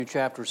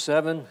Chapter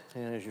 7,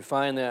 and as you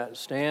find that,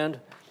 stand.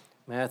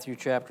 Matthew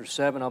chapter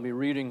 7, I'll be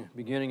reading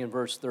beginning in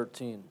verse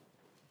 13.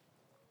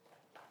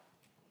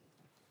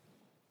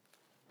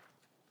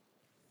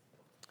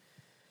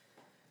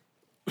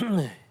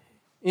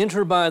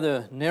 Enter by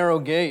the narrow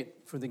gate,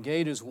 for the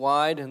gate is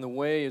wide and the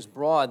way is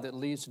broad that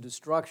leads to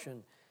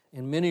destruction,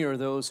 and many are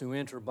those who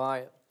enter by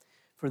it.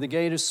 For the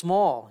gate is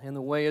small and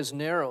the way is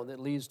narrow that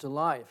leads to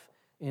life,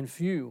 and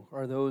few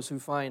are those who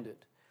find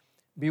it.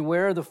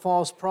 Beware the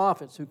false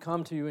prophets who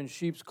come to you in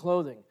sheep's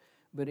clothing,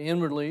 but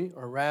inwardly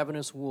are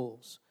ravenous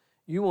wolves.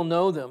 You will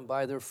know them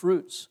by their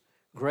fruits.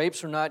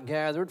 Grapes are not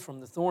gathered from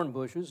the thorn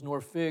bushes,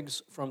 nor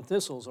figs from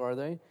thistles, are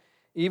they?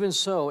 Even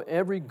so,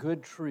 every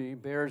good tree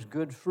bears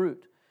good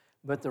fruit,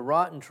 but the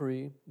rotten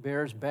tree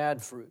bears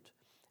bad fruit.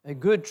 A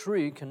good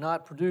tree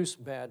cannot produce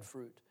bad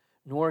fruit,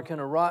 nor can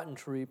a rotten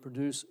tree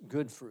produce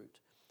good fruit.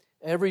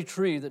 Every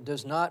tree that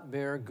does not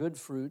bear good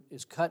fruit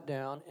is cut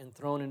down and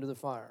thrown into the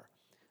fire.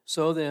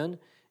 So then,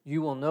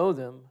 you will know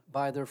them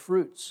by their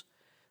fruits.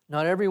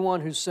 Not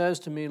everyone who says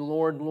to me,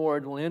 Lord,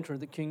 Lord, will enter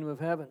the kingdom of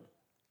heaven,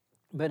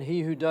 but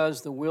he who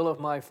does the will of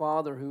my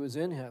Father who is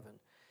in heaven.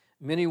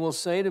 Many will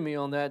say to me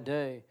on that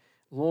day,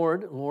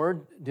 Lord,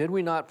 Lord, did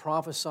we not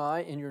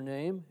prophesy in your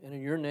name, and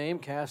in your name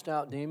cast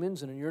out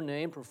demons, and in your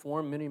name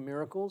perform many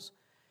miracles?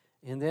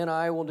 And then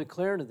I will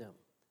declare to them,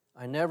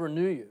 I never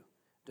knew you.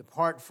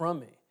 Depart from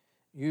me,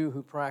 you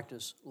who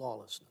practice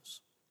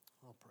lawlessness.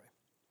 I'll pray.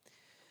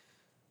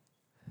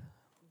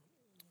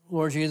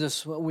 Lord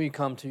Jesus, we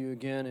come to you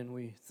again, and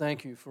we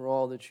thank you for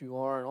all that you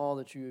are and all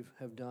that you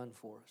have done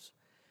for us.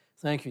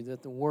 Thank you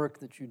that the work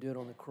that you did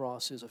on the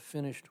cross is a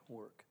finished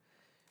work.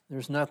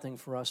 There's nothing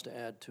for us to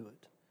add to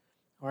it.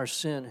 Our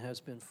sin has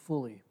been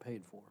fully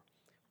paid for.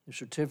 The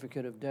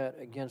certificate of debt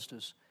against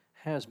us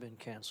has been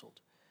canceled.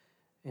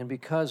 And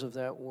because of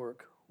that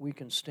work, we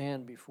can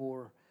stand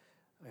before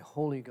a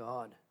holy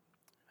God,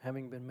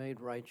 having been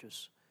made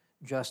righteous,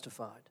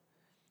 justified,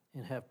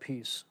 and have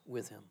peace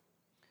with him.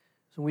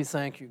 So we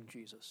thank you,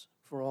 Jesus,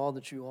 for all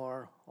that you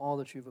are, all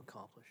that you've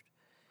accomplished.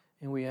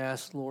 And we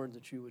ask, Lord,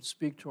 that you would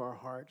speak to our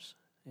hearts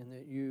and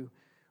that you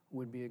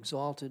would be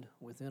exalted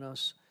within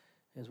us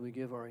as we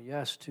give our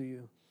yes to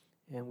you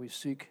and we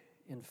seek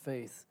in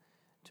faith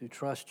to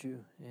trust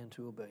you and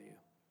to obey you.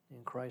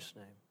 In Christ's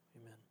name,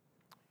 amen.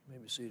 You may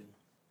be seated.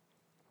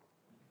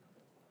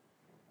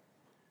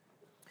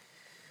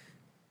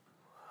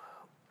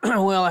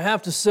 Well, I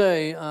have to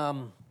say,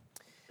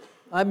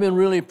 I've been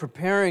really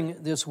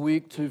preparing this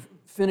week to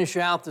finish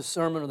out the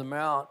Sermon on the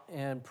Mount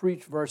and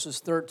preach verses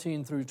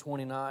 13 through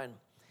 29.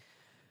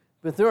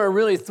 But there are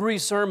really 3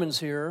 sermons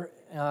here,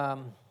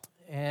 so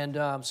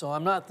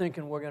I'm not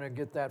thinking we're going to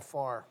get that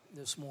far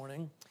this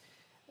morning.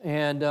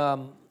 And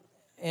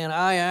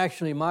I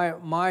actually, I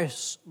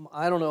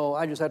don't know,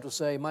 I just have to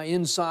say, my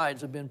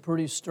insides have been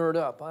pretty stirred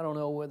up. I don't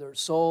know whether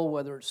it's soul,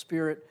 whether it's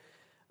spirit.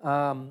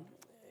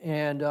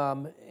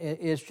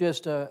 It's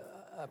just a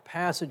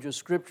passage of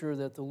Scripture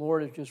that the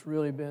Lord has just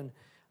really been,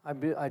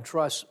 I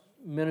trust,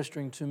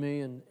 ministering to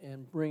me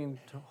and bringing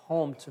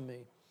home to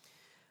me.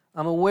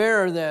 I'm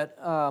aware that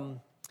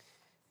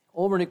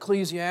over in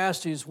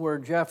Ecclesiastes, where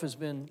Jeff has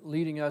been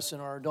leading us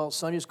in our adult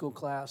Sunday school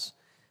class,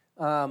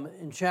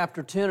 in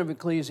chapter 10 of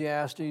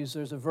Ecclesiastes,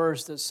 there's a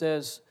verse that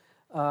says,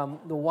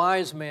 the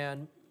wise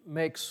man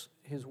makes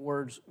his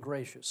words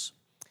gracious,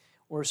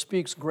 or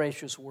speaks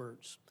gracious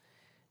words.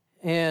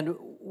 And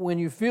when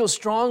you feel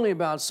strongly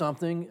about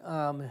something,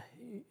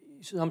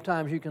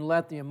 sometimes you can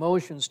let the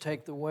emotions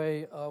take the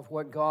way of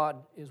what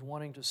God is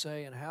wanting to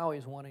say and how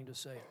he's wanting to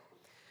say it.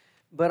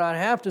 But I'd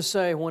have to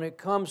say, when it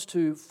comes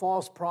to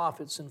false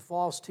prophets and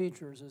false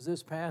teachers, as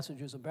this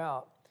passage is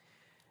about,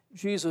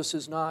 Jesus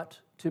is not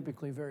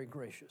typically very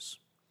gracious.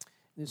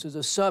 This is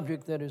a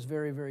subject that is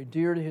very, very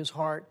dear to his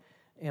heart,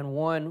 and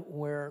one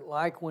where,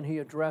 like when he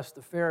addressed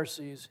the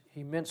Pharisees,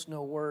 he minced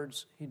no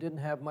words. He didn't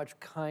have much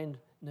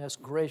kindness,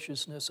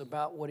 graciousness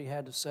about what he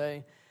had to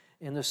say,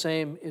 and the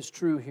same is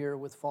true here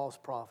with false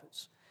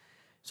prophets.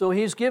 So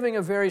he's giving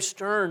a very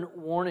stern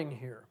warning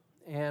here,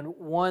 and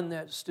one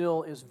that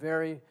still is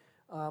very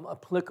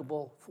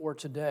applicable for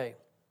today.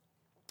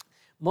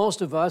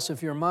 Most of us,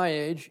 if you're my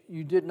age,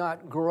 you did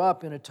not grow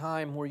up in a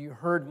time where you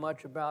heard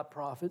much about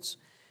prophets,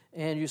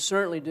 and you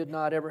certainly did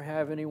not ever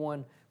have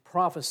anyone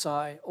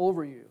prophesy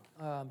over you,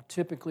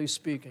 typically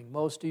speaking.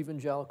 Most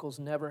evangelicals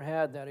never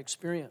had that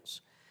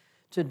experience.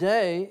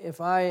 Today,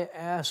 if I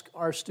ask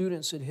our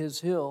students at His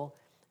Hill,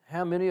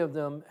 how many of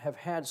them have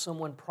had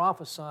someone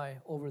prophesy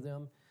over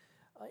them,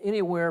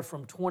 anywhere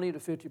from 20 to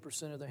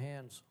 50% of the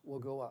hands will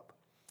go up.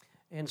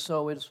 And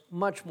so it's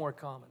much more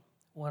common.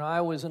 When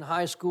I was in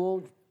high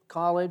school,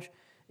 college,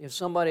 if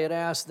somebody had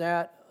asked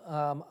that,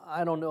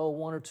 I don't know,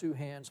 1 or 2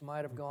 hands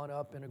might have gone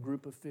up in a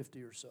group of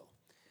 50 or so.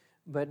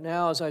 But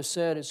now, as I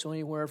said, it's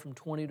anywhere from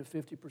 20 to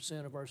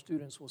 50% of our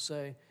students will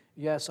say,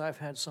 yes, I've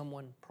had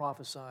someone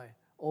prophesy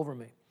over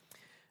me.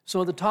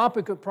 So the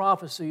topic of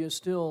prophecy is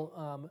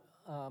still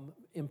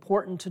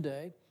important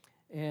today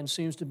and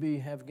seems to be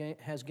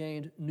has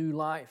gained new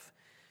life.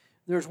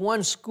 There's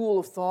one school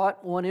of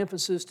thought, one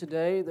emphasis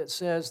today that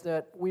says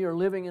that we are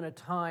living in a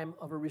time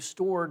of a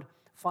restored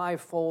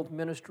fivefold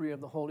ministry of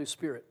the Holy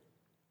Spirit.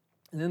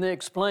 And then they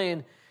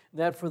explain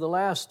that for the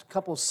last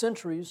couple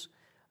centuries,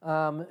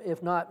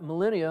 if not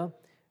millennia,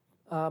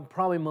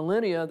 probably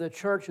millennia, the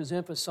church has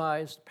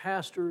emphasized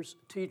pastors,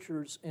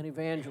 teachers, and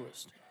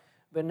evangelists.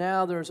 But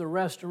now there's a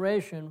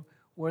restoration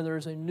where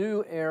there's a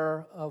new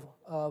era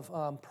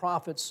of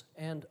prophets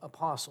and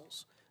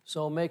apostles.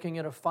 So making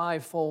it a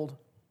fivefold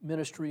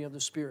ministry of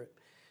the Spirit.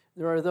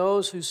 There are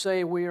those who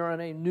say we are in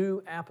a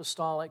new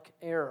apostolic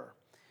era.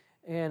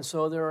 And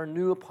so there are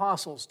new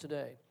apostles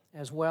today,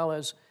 as well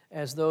as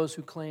those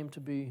who claim to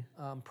be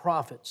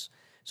prophets.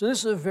 So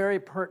this is a very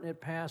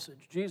pertinent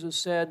passage. Jesus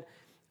said,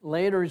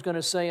 later he's going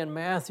to say in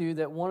Matthew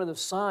that one of the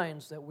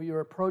signs that we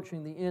are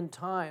approaching the end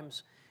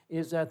times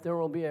is that there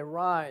will be a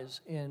rise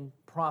in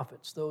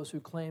prophets, those who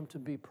claim to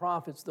be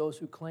prophets, those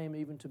who claim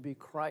even to be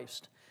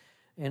Christ.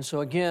 And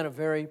so again, a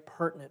very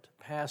pertinent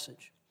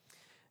passage.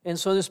 And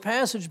so this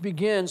passage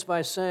begins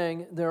by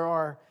saying there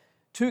are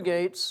two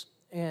gates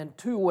and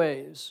two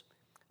ways.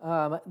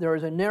 There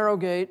is a narrow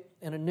gate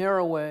and a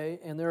narrow way,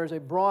 and there is a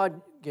broad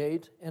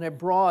gate and a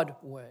broad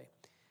way.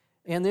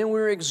 And then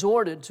we're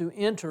exhorted to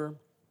enter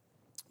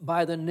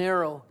by the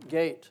narrow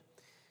gate.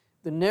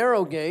 The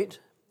narrow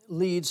gate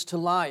leads to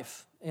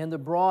life, and the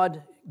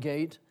broad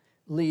gate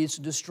leads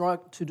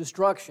to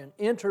destruction.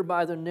 Enter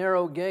by the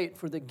narrow gate,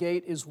 for the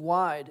gate is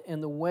wide,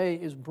 and the way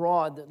is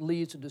broad that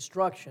leads to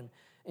destruction,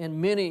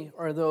 and many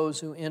are those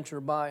who enter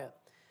by it.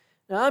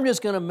 Now, I'm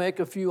just going to make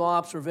a few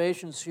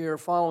observations here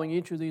following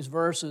each of these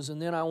verses,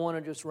 and then I want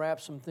to just wrap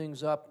some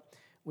things up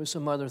with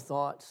some other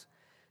thoughts.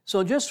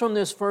 So just from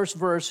this first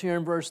verse here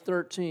in verse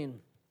 13,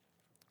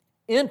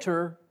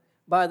 enter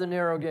by the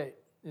narrow gate.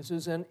 This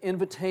is an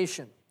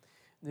invitation.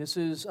 This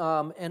is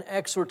an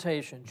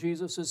exhortation.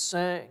 Jesus is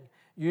saying,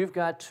 you've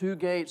got two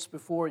gates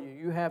before you.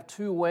 You have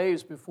two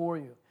ways before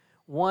you.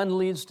 One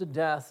leads to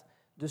death,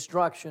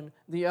 destruction.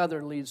 The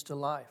other leads to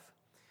life.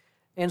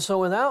 And so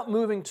without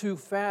moving too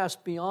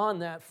fast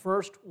beyond that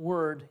first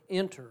word,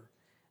 enter,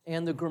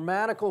 and the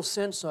grammatical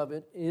sense of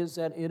it is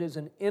that it is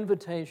an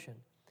invitation,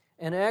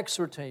 an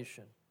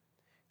exhortation.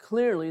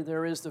 Clearly,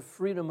 there is the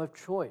freedom of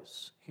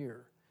choice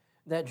here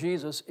that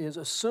Jesus is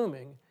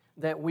assuming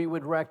that we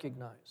would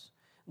recognize.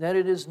 That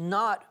it is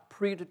not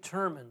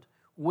predetermined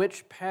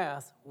which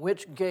path,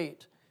 which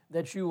gate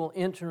that you will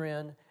enter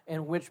in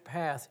and which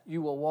path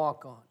you will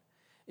walk on.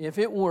 If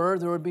it were,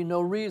 there would be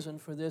no reason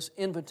for this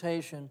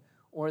invitation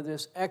or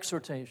this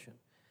exhortation.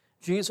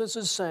 Jesus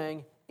is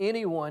saying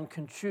anyone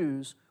can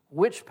choose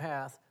which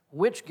path,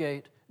 which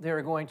gate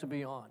they're going to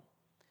be on.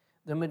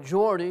 The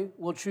majority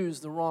will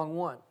choose the wrong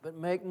one, but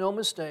make no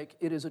mistake,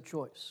 it is a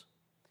choice.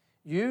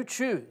 You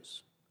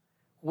choose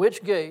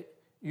which gate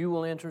you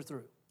will enter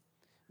through.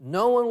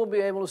 No one will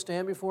be able to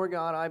stand before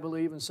God, I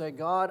believe, and say,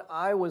 God,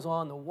 I was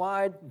on the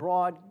wide,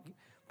 broad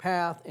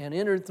path and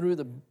entered through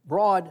the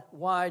broad,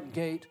 wide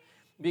gate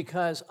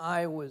because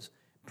I was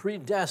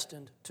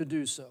predestined to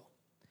do so.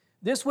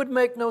 This would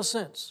make no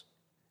sense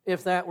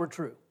if that were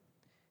true.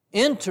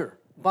 Enter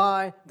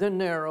by the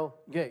narrow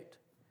gate.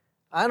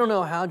 I don't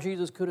know how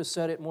Jesus could have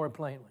said it more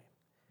plainly.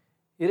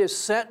 It is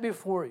set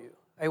before you,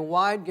 a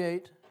wide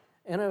gate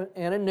and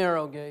a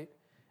narrow gate,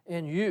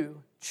 and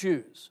you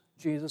choose.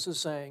 Jesus is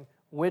saying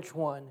which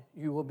one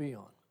you will be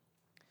on.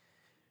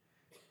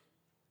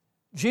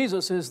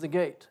 Jesus is the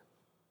gate.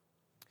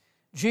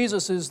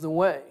 Jesus is the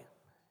way,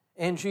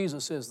 and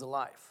Jesus is the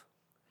life.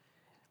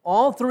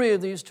 All three of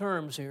these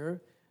terms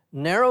here,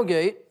 narrow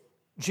gate,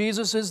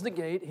 Jesus is the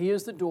gate, He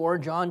is the door,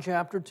 John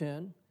chapter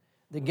 10.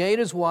 The gate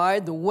is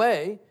wide, the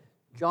way,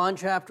 John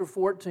chapter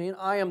 14,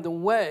 I am the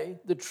way,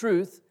 the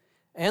truth,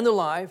 and the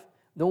life.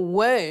 The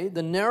way,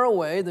 the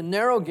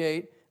narrow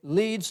gate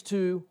leads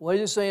to, what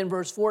does it say in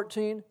verse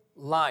 14?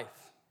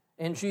 Life.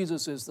 And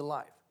Jesus is the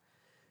life.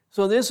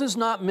 So this is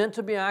not meant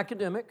to be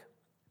academic.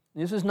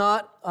 This is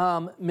not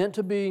meant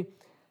to be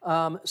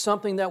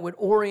something that would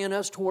orient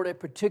us toward a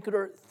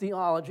particular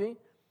theology.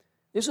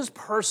 This is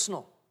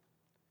personal.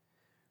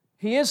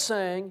 He is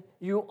saying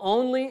you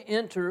only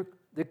enter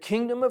the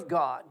kingdom of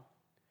God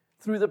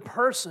through the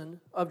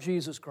person of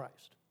Jesus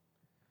Christ.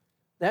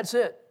 That's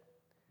it.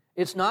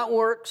 It's not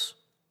works.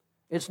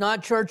 It's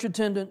not church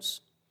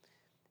attendance.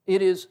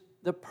 It is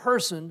the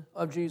person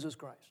of Jesus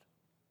Christ.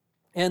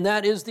 And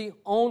that is the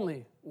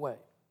only way.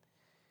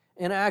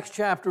 In Acts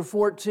chapter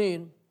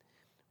 14,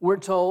 we're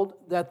told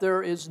that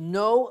there is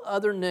no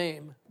other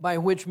name by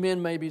which men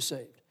may be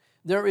saved.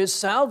 There is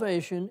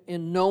salvation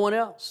in no one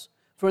else,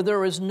 for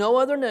there is no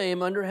other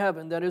name under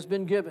heaven that has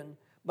been given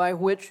by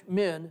which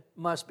men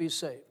must be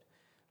saved.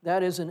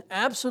 That is an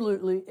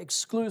absolutely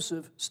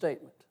exclusive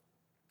statement.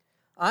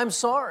 I'm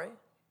sorry,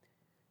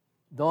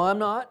 though I'm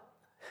not.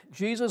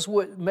 Jesus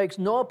makes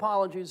no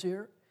apologies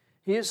here.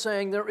 He is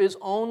saying there is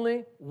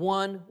only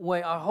one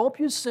way. I hope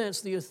you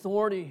sense the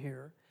authority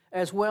here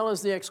as well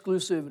as the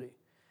exclusivity.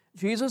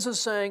 Jesus is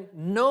saying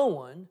no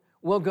one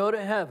will go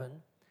to heaven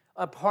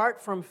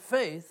apart from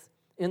faith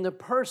in the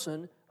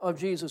person of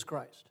Jesus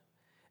Christ.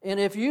 And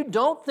if you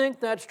don't think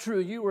that's true,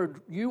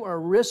 you are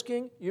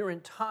risking your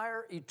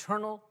entire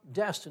eternal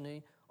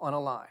destiny on a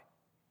lie.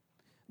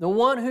 The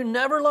one who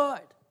never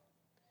lied,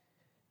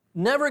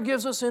 never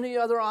gives us any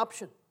other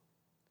option.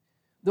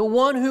 The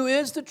one who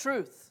is the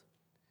truth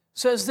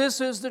says this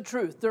is the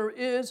truth. There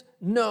is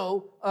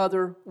no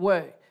other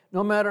way.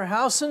 No matter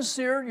how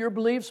sincere your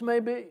beliefs may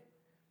be,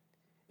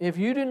 if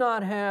you do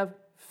not have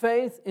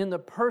faith in the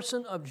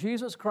person of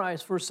Jesus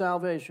Christ for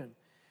salvation,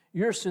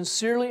 your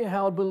sincerely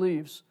held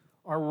beliefs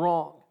are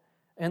wrong,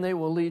 and they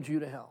will lead you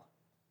to hell,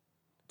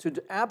 to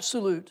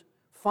absolute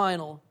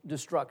final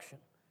destruction,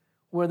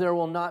 where there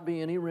will not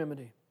be any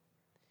remedy.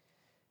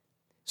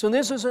 So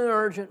this is an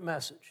urgent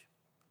message.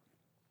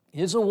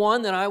 It's the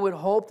one that I would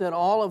hope that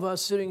all of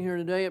us sitting here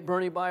today at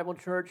Bernie Bible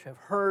Church have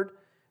heard,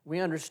 we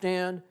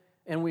understand,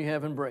 and we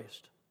have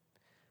embraced.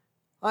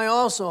 I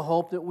also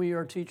hope that we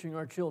are teaching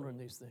our children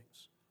these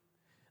things,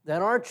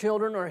 that our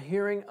children are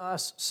hearing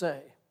us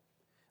say,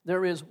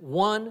 there is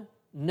one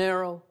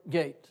narrow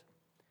gate,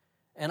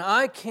 and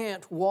I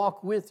can't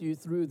walk with you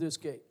through this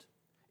gate.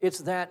 It's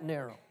that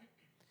narrow.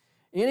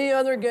 Any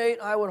other gate,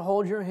 I would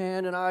hold your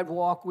hand and I'd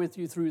walk with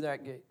you through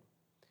that gate.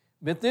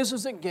 But this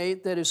is a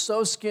gate that is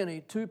so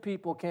skinny, two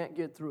people can't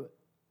get through it.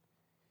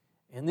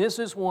 And this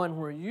is one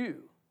where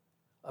you,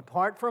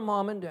 apart from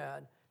mom and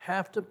dad,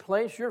 have to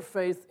place your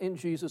faith in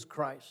Jesus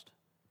Christ,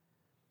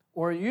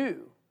 or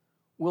you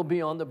will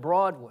be on the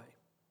broad way.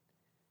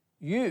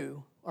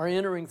 You are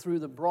entering through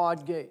the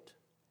broad gate,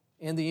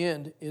 and the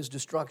end is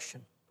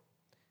destruction.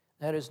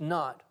 That is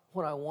not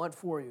what I want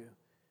for you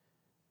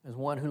as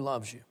one who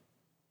loves you.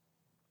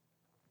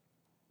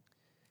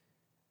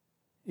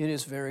 It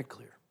is very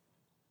clear.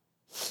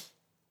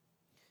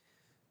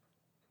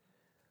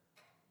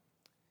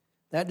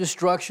 That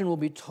destruction will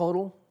be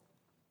total,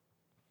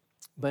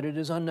 but it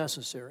is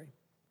unnecessary.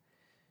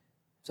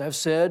 As I've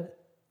said,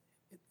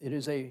 it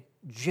is a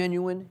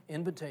genuine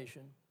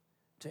invitation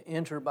to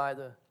enter by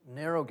the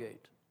narrow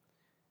gate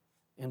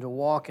and to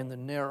walk in the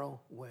narrow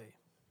way.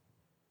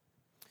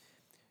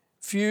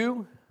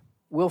 Few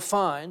will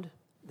find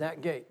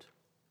that gate.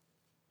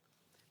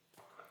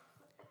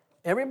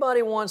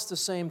 Everybody wants the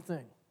same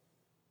thing,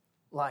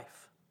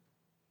 life.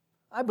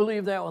 I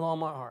believe that with all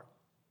my heart.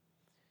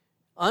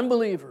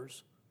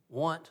 Unbelievers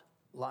want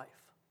life.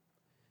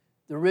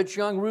 The rich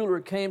young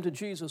ruler came to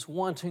Jesus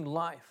wanting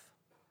life.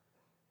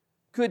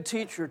 Good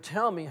teacher,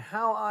 tell me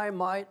how I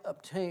might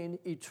obtain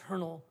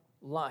eternal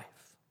life.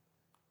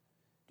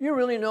 Do you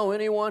really know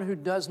anyone who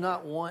does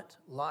not want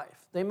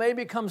life? They may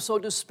become so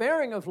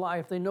despairing of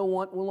life they no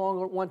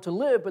longer want to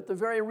live, but the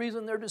very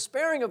reason they're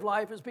despairing of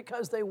life is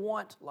because they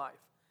want life.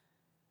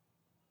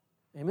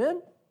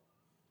 Amen?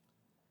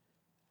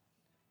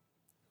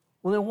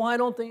 Well, then why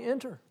don't they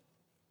enter?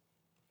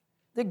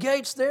 The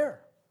gate's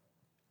there.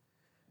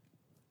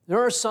 There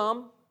are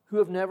some who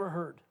have never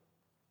heard,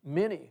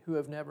 many who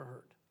have never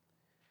heard.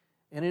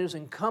 And it is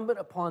incumbent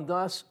upon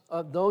those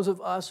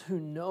of us who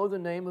know the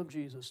name of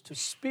Jesus to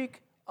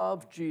speak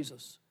of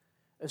Jesus,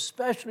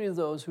 especially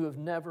those who have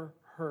never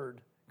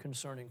heard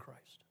concerning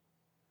Christ.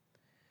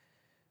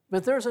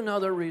 But there's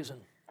another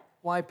reason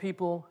why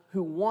people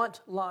who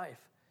want life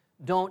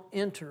don't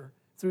enter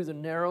through the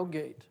narrow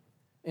gate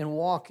and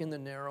walk in the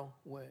narrow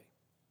way.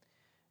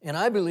 And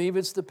I believe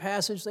it's the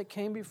passage that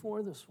came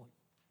before this one.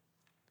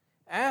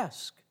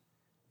 Ask,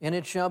 and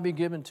it shall be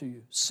given to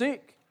you.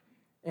 Seek,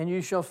 and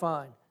you shall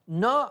find.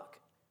 Knock,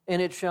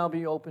 and it shall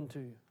be opened to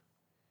you.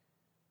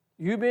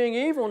 You being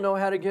evil know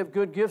how to give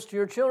good gifts to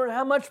your children.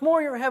 How much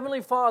more your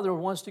heavenly Father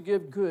wants to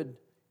give good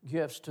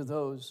gifts to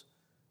those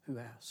who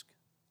ask.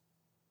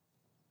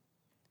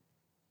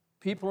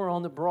 People are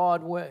on the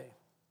broad way,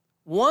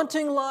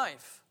 wanting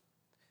life,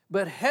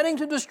 but heading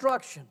to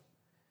destruction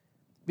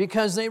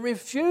because they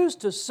refuse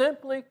to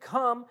simply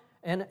come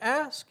and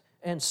ask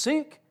and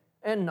seek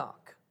and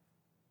knock.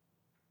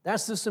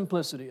 That's the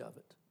simplicity of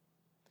it.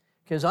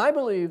 Because I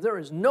believe there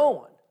is no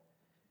one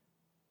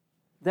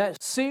that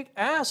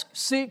asks,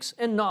 seeks,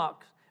 and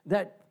knocks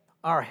that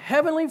our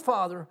Heavenly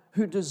Father,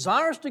 who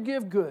desires to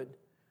give good,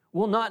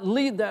 will not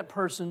lead that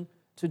person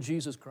to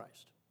Jesus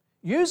Christ.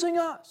 Using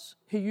us,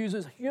 He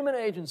uses human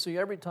agency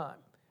every time,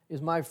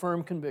 is my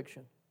firm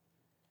conviction.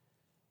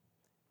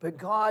 But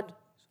God's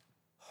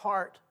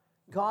heart,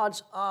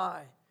 God's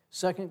eye,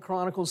 2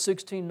 Chronicles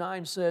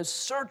 16:9 says,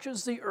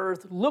 searches the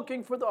earth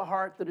looking for the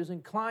heart that is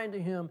inclined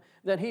to Him,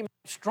 that He might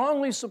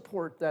strongly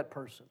support that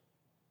person.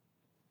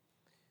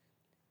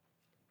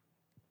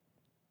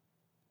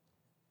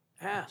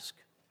 Ask,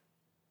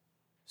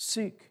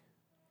 seek,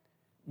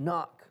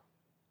 knock.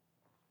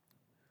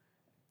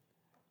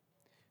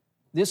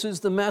 This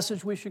is the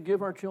message we should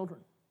give our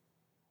children.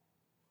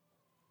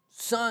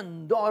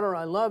 Son, daughter,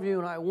 I love you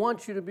and I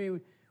want you to be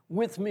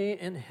with me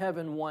in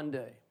heaven one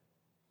day.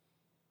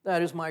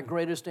 That is my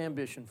greatest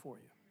ambition for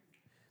you.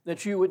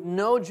 That you would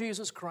know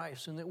Jesus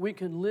Christ and that we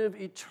can live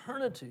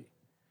eternity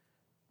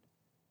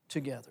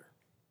together.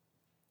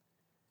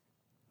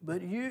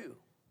 But you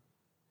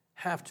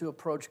have to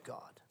approach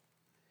God.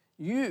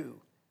 You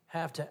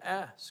have to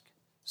ask,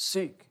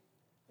 seek,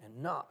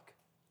 and knock.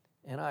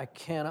 and I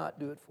cannot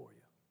do it for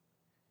you.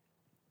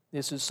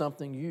 This is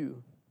something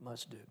you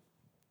must do.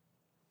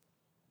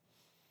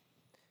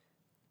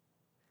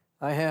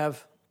 I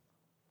have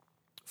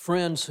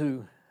friends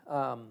who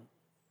at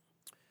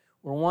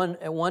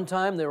one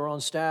time they were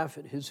on staff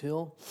at His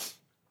Hill,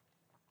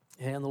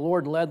 and the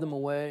Lord led them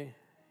away.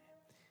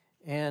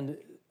 And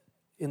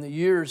in the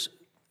years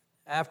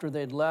after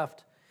they'd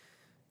left,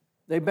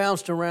 they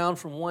bounced around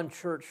from one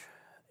church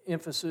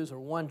emphasis, or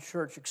one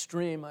church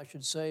extreme, I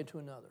should say, to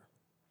another.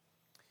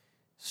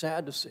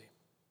 Sad to see.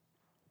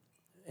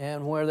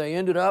 And where they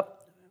ended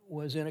up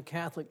was in a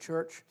Catholic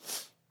church.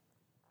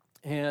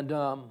 And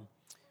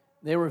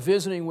they were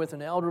visiting with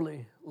an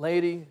elderly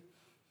lady,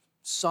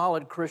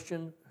 solid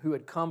Christian, who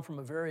had come from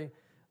a very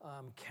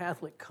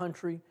Catholic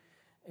country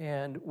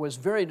and was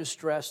very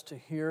distressed to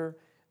hear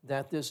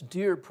that this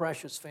dear,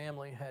 precious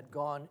family had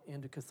gone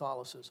into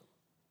Catholicism.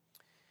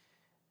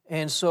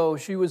 And so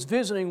she was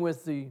visiting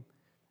with the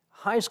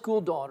high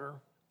school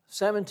daughter,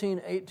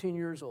 17, 18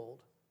 years old,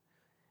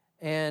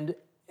 and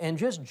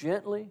just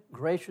gently,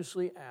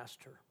 graciously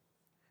asked her,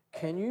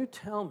 "Can you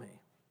tell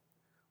me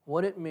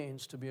what it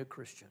means to be a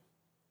Christian?"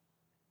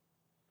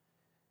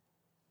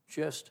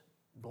 Just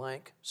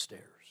blank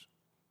stares.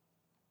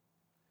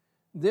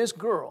 This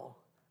girl,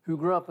 who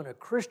grew up in a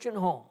Christian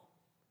home,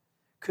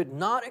 could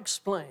not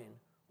explain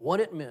what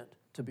it meant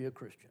to be a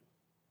Christian.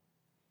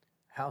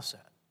 How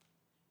sad.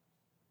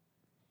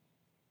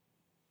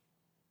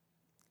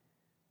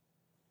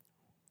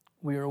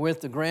 We were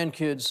with the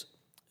grandkids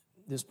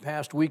this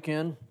past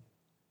weekend,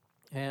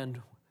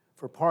 and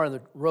for part of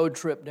the road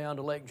trip down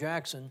to Lake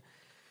Jackson,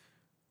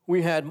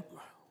 we had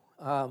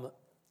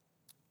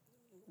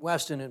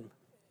Weston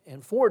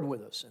and Ford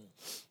with us, and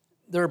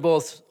they're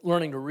both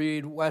learning to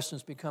read.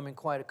 Weston's becoming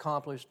quite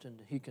accomplished, and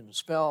he can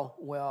spell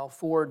well.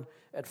 Ford,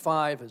 at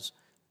 5,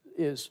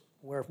 is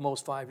where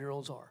most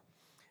 5-year-olds are.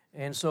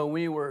 And so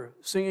we were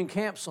singing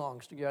camp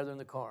songs together in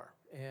the car,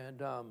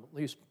 and at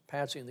least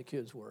Patsy and the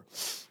kids were.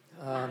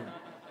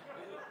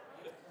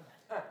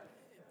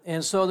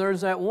 And so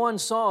there's that one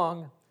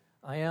song,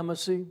 I am a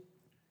C,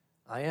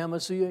 I am a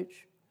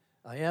CH,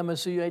 I am a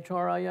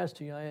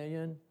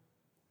CHRISTIAN.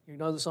 You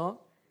know the song?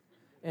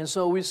 And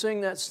so we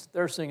sing that,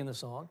 they're singing the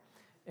song.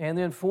 And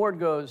then Ford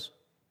goes,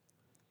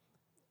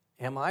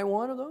 "Am I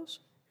one of those?"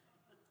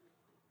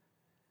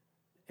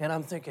 And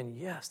I'm thinking,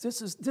 yes,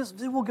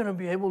 we're going to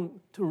be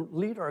able to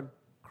lead our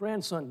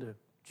grandson to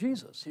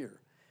Jesus here.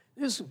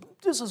 This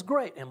is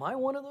great. Am I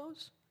one of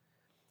those?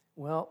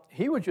 Well,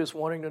 he was just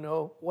wanting to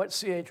know what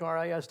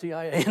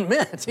CHRISTIAN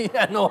meant. He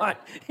had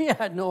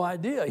no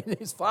idea.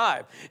 He's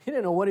 5. He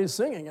didn't know what he's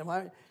singing. Am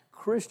I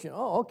Christian?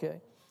 Oh,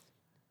 okay.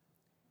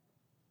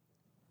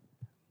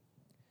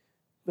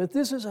 But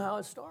this is how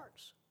it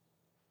starts.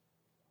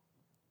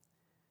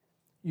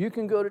 You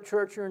can go to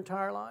church your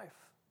entire life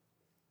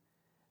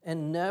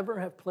and never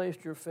have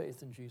placed your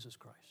faith in Jesus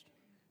Christ.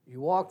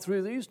 You walk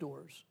through these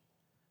doors,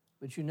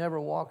 but you never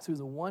walk through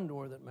the one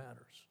door that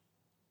matters,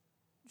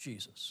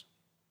 Jesus.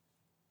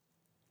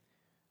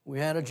 We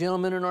had a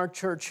gentleman in our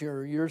church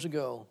here years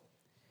ago,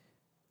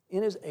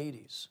 in his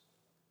 80s,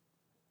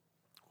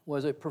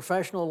 was a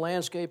professional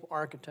landscape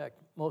architect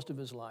most of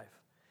his life.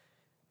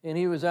 And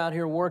he was out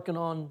here working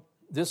on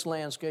this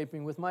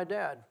landscaping with my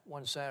dad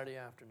one Saturday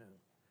afternoon.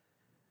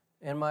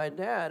 And my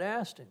dad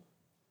asked him,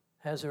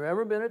 "Has there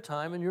ever been a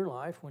time in your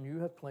life when you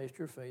have placed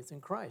your faith in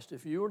Christ?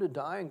 If you were to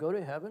die and go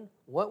to heaven,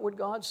 what would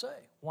God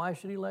say? Why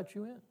should He let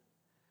you in?"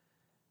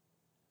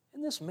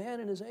 And this man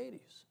in his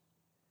 80s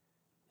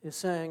is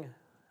saying,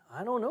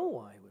 "I don't know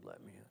why He would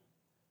let me in."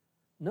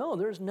 No,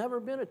 there's never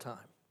been a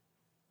time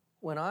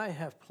when I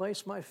have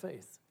placed my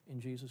faith in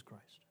Jesus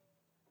Christ.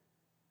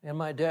 And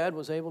my dad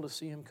was able to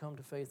see him come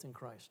to faith in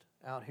Christ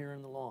out here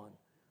in the lawn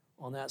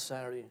on that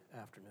Saturday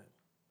afternoon.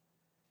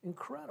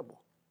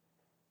 Incredible.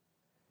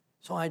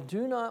 So I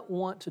do not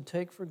want to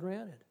take for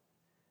granted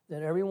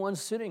that everyone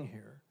sitting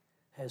here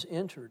has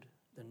entered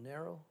the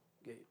narrow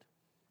gate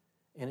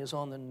and is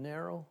on the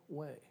narrow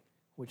way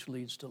which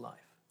leads to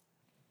life.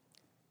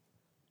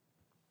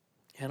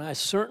 And I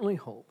certainly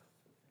hope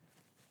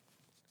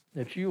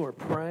that you are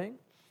praying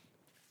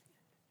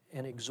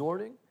and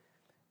exhorting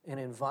and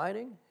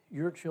inviting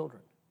your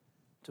children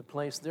to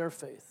place their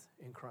faith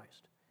in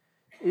Christ.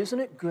 Isn't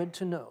it good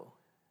to know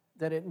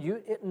that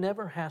it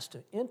never has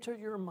to enter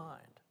your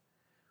mind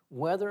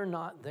whether or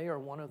not they are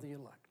one of the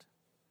elect?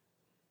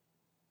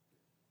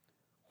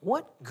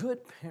 What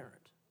good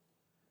parent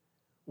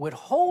would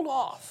hold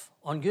off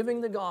on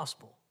giving the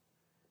gospel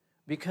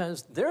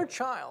because their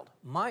child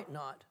might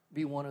not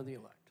be one of the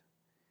elect?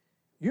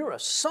 Your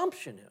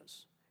assumption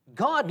is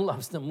God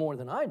loves them more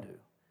than I do.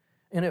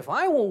 And if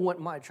I will want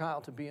my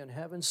child to be in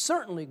heaven,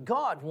 certainly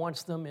God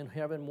wants them in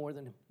heaven more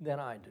than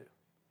I do.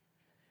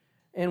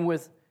 And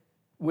with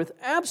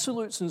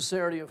absolute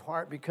sincerity of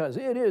heart, because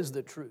it is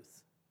the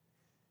truth,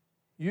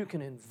 you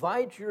can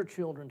invite your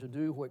children to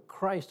do what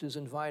Christ is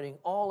inviting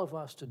all of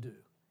us to do.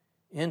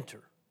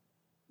 Enter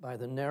by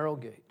the narrow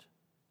gate.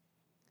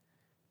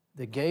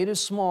 The gate is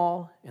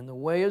small and the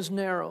way is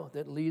narrow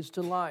that leads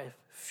to life.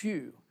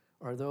 Few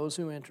are those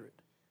who enter it.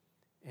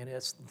 And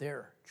it's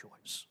their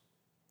choice,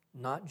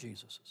 not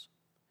Jesus's.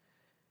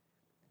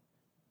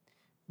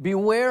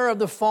 Beware of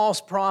the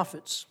false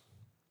prophets.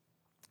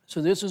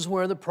 So this is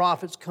where the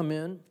prophets come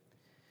in.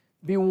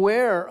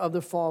 Beware of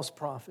the false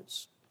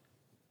prophets.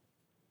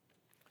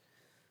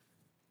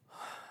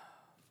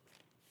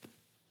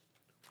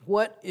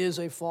 What is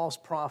a false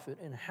prophet,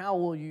 and how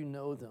will you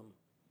know them?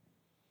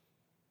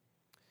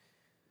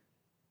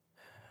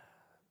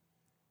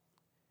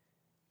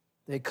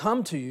 They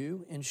come to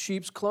you in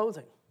sheep's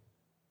clothing,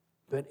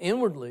 but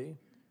inwardly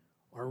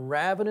are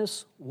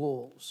ravenous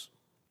wolves.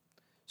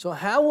 So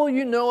how will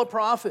you know a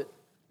prophet?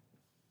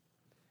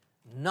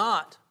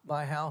 Not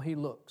by how he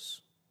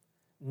looks,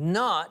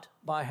 not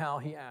by how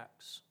he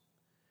acts,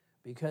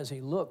 because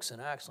he looks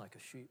and acts like a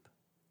sheep.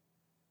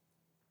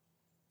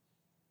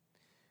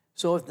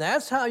 So if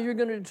that's how you're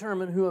going to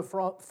determine who a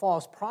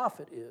false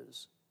prophet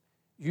is,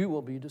 you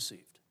will be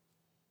deceived.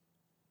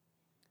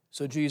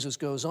 So Jesus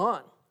goes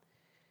on,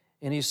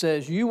 and he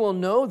says, you will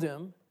know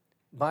them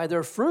by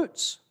their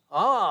fruits.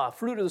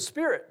 Fruit of the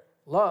Spirit,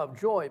 love,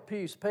 joy,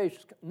 peace,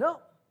 patience. No,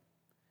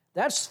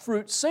 that's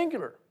fruit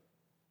singular.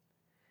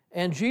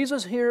 And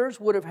Jesus' hearers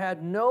would have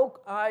had no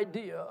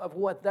idea of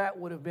what that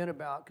would have been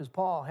about because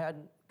Paul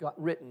hadn't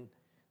written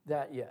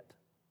that yet.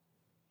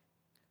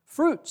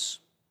 Fruits.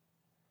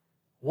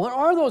 What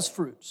are those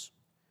fruits?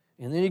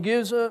 And then he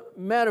gives a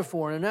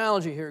metaphor, an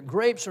analogy here.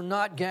 Grapes are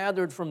not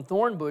gathered from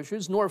thorn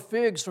bushes, nor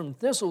figs from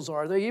thistles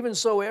are they. Even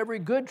so, every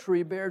good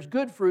tree bears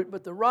good fruit,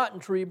 but the rotten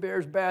tree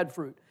bears bad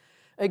fruit.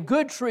 A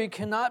good tree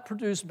cannot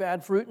produce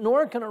bad fruit,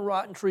 nor can a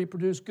rotten tree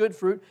produce good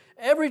fruit.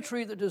 Every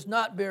tree that does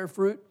not bear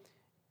fruit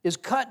is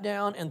cut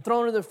down and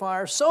thrown into the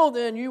fire. So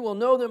then you will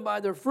know them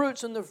by their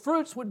fruits, and the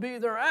fruits would be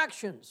their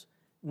actions.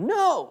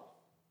 No.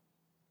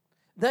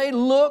 They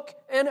look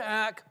and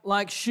act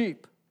like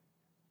sheep.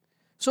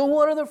 So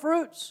what are the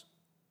fruits?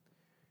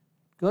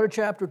 Go to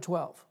chapter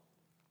 12,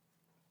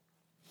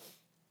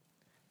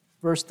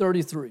 verse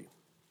 33.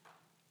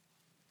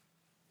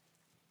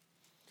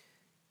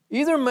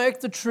 Either make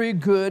the tree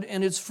good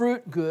and its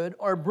fruit good,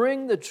 or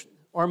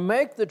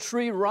make the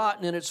tree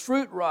rotten and its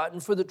fruit rotten,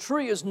 for the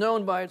tree is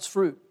known by its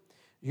fruit.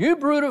 You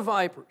brood of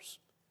vipers,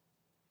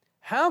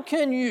 how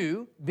can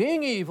you,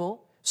 being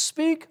evil,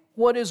 speak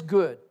what is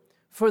good?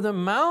 For the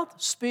mouth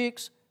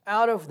speaks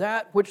out of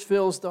that which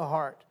fills the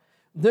heart.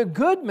 The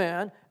good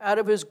man, out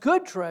of his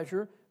good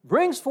treasure,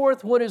 brings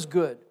forth what is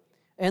good,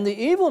 and the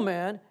evil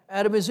man,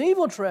 out of his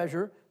evil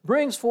treasure,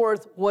 brings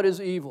forth what is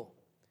evil.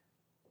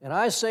 And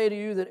I say to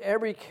you that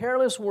every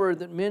careless word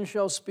that men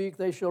shall speak,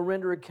 they shall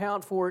render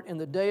account for it in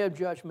the day of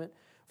judgment.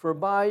 For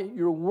by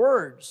your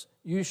words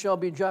you shall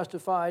be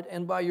justified,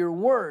 and by your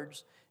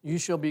words you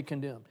shall be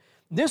condemned.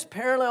 This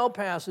parallel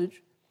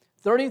passage,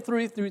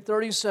 33 through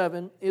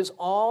 37, is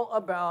all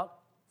about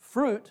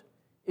fruit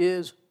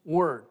is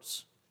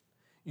words.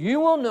 You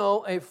will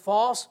know a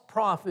false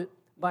prophet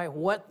by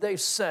what they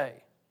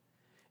say.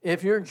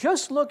 If you're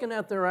just looking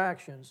at their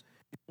actions,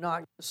 you're not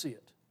going to see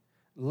it.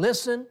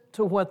 Listen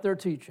to what they're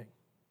teaching.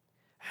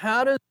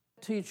 How does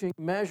teaching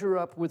measure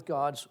up with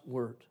God's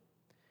Word?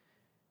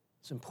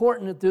 It's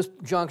important at this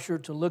juncture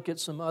to look at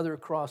some other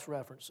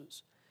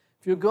cross-references.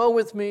 If you'll go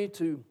with me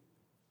to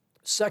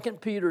 2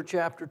 Peter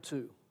chapter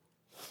 2.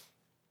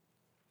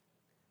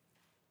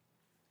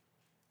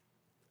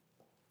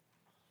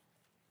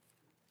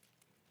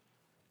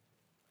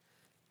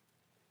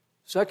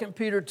 2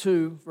 Peter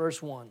 2,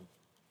 verse 1.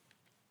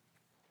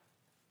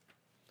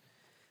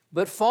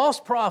 But false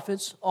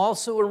prophets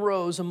also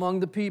arose among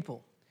the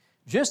people,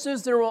 just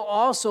as there will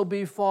also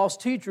be false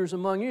teachers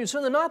among you. So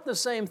they're not the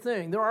same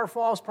thing. There are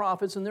false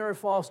prophets and there are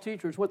false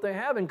teachers. What they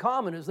have in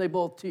common is they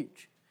both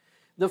teach.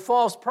 The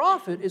false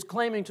prophet is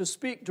claiming to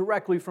speak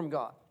directly from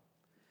God.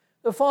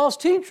 The false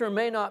teacher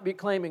may not be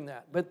claiming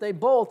that, but they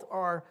both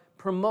are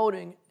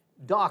promoting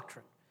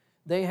doctrine.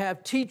 They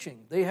have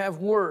teaching. They have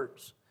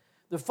words.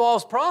 The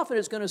false prophet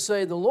is going to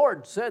say, the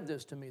Lord said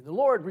this to me. The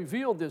Lord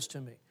revealed this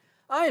to me.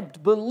 I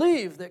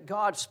believe that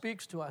God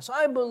speaks to us.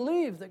 I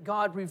believe that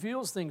God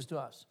reveals things to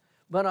us.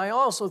 But I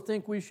also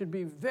think we should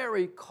be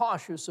very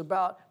cautious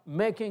about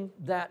making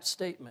that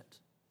statement.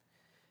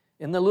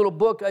 In the little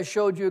book I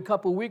showed you a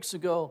couple weeks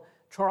ago,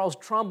 Charles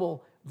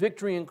Trumbull,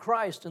 Victory in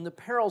Christ, and the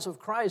perils of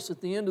Christ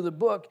at the end of the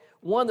book,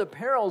 one of the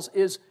perils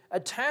is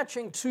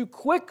attaching too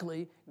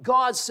quickly,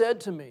 God said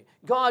to me,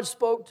 God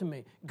spoke to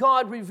me,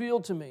 God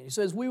revealed to me. He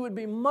says we would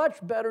be much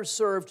better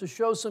served to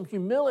show some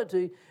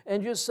humility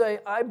and just say,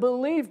 I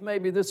believe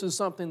maybe this is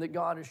something that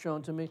God has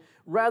shown to me,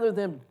 rather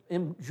than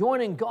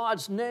joining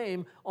God's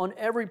name on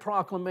every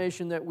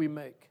proclamation that we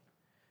make.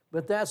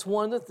 But that's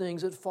one of the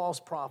things that false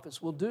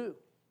prophets will do.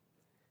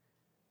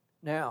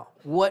 Now,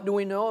 what do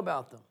we know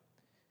about them?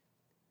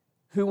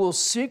 Who will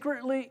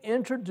secretly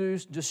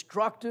introduce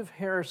destructive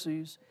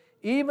heresies,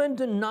 even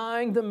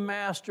denying the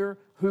master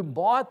who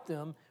bought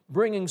them,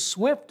 bringing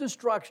swift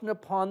destruction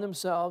upon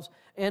themselves,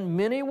 and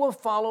many will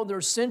follow their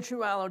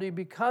sensuality.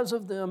 Because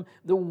of them,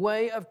 the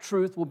way of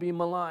truth will be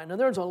maligned. Now,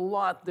 there's a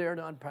lot there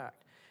to unpack.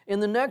 In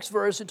the next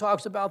verse, it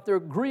talks about their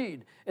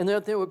greed and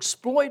that they'll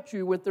exploit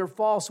you with their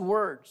false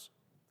words.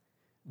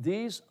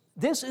 This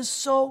is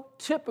so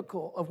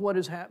typical of what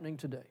is happening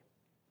today.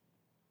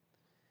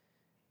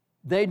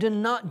 They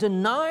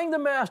denying the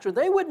Master.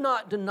 They would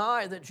not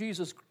deny that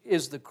Jesus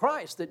is the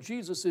Christ, that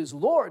Jesus is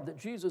Lord, that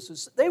Jesus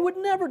is... They would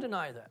never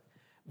deny that.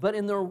 But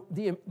in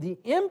the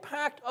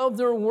impact of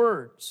their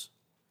words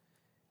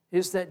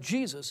is that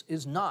Jesus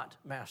is not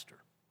Master.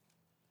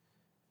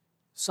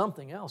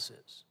 Something else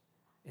is.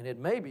 And it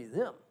may be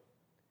them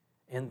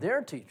and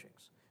their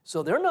teachings.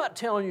 So they're not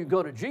telling you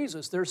go to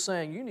Jesus. They're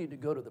saying you need to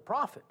go to the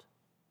prophet.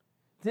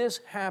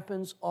 This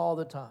happens all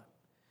the time.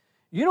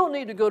 You don't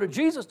need to go to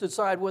Jesus to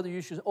decide whether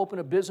you should open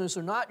a business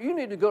or not. You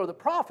need to go to the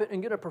prophet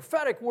and get a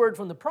prophetic word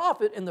from the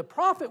prophet, and the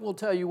prophet will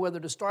tell you whether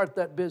to start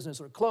that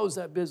business or close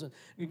that business.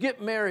 You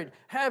get married,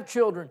 have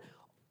children,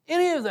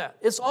 any of that.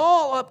 It's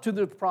all up to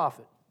the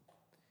prophet.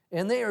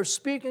 And they are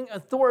speaking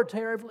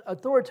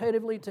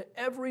authoritatively to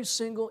every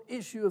single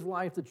issue of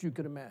life that you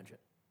could imagine.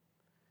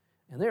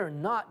 And they are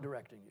not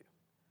directing you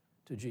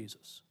to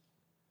Jesus.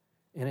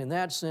 And in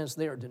that sense,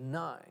 they are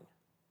denying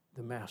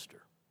the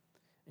Master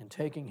and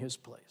taking his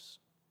place,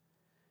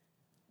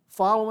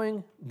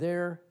 following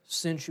their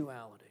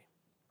sensuality.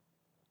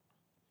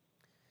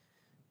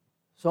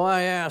 So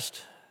I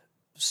asked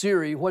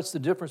Siri, what's the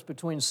difference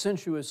between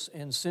sensuous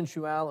and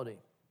sensuality?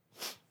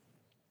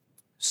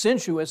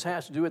 Sensuous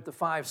has to do with the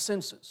five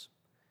senses.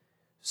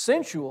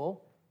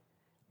 Sensual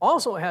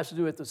also has to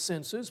do with the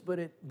senses, but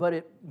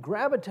it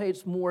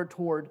gravitates more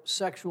toward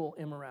sexual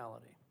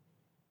immorality.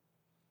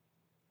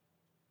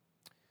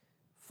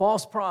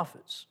 False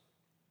prophets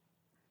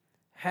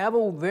have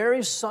a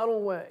very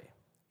subtle way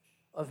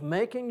of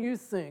making you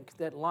think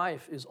that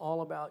life is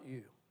all about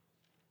you.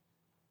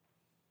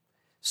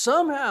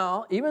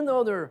 Somehow, even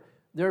though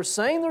they're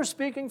saying they're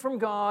speaking from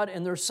God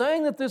and they're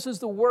saying that this is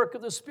the work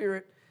of the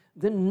Spirit,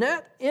 the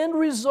net end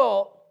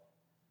result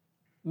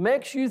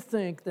makes you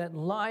think that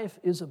life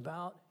is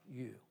about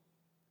you.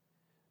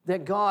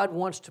 That God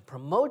wants to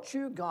promote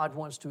you, God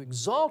wants to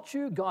exalt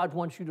you, God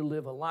wants you to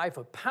live a life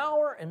of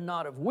power and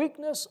not of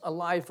weakness, a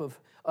life of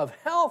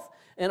health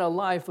and a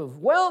life of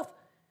wealth,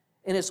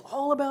 and it's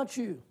all about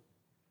you.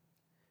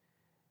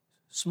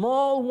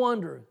 Small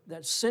wonder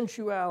that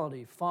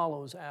sensuality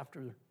follows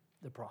after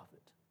the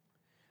prophet.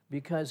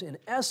 Because in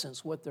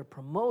essence, what they're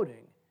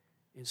promoting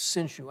is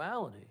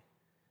sensuality,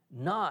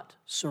 not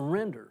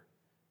surrender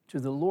to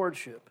the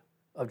lordship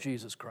of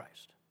Jesus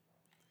Christ.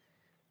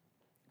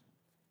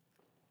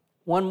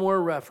 One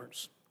more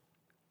reference.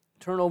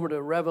 Turn over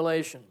to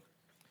Revelation,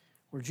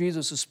 where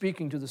Jesus is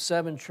speaking to the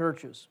 7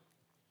 churches.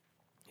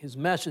 His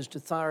message to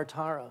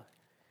Thyatira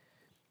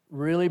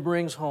really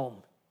brings home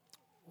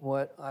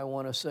what I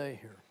want to say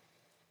here.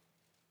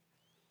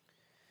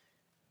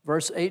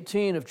 Verse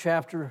 18 of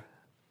chapter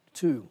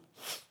 2.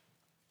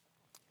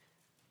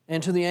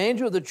 And to the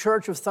angel of the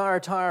church of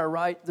Thyatira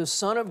write, the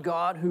Son of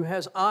God, who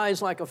has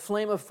eyes like a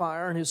flame of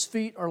fire and his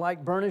feet are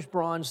like burnished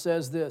bronze,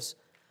 says this,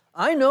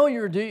 I know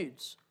your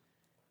deeds,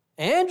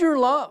 and your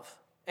love,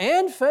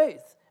 and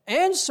faith,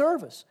 and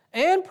service,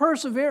 and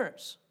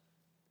perseverance.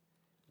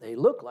 They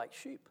look like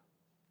sheep.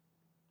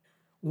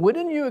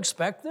 Wouldn't you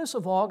expect this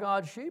of all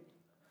God's sheep?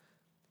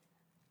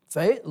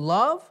 Faith,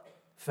 love,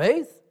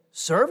 faith,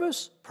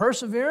 service,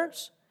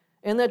 perseverance,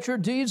 and that your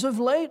deeds of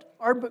late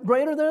are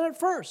greater than at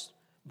first.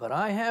 But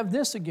I have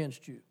this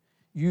against you.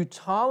 You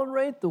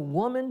tolerate the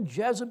woman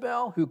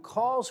Jezebel who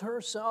calls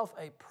herself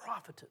a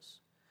prophetess.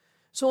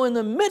 So in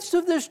the midst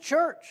of this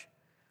church,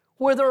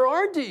 where there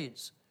are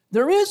deeds,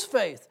 there is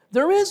faith,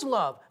 there is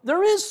love,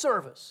 there is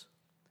service,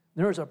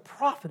 there is a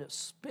prophetess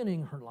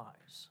spinning her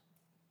lies.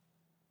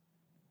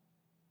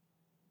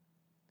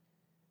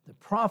 The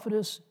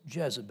prophetess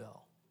Jezebel.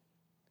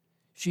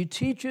 She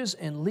teaches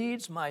and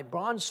leads my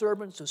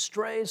bondservants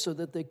astray so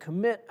that they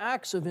commit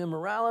acts of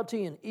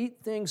immorality and eat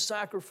things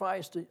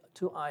sacrificed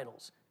to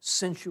idols.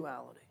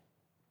 Sensuality.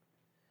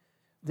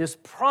 This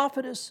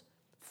prophetess,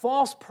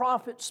 false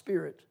prophet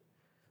spirit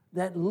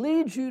that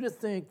leads you to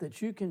think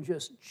that you can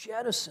just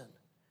jettison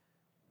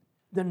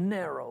the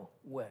narrow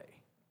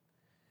way.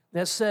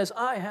 That says,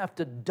 I have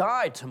to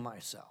die to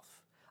myself.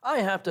 I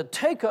have to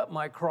take up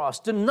my cross,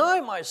 deny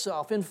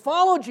myself, and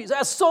follow Jesus.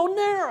 That's so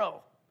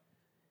narrow.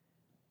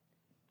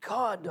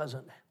 God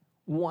doesn't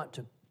want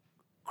to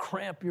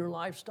cramp your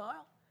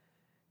lifestyle.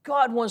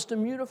 God wants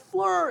you to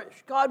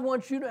flourish. God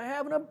wants you to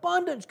have an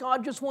abundance.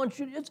 God just wants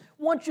you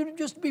to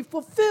just be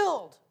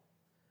fulfilled.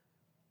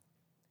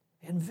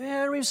 And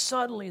very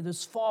subtly,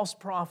 this false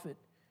prophet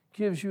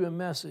gives you a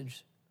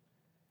message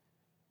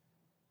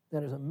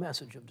that is a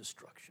message of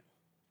destruction.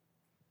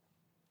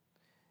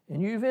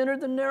 And you've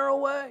entered the narrow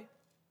way,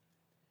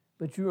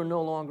 but you are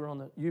no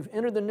longer you've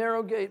entered the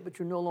narrow gate, but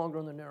you're no longer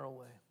on the narrow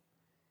way.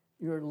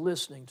 You're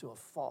listening to a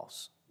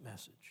false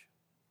message.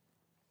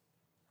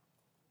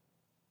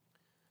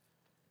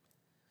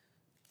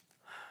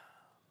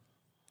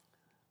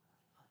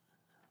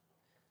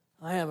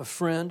 I have a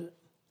friend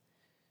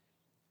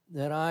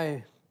that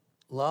I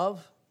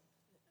love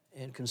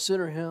and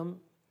consider him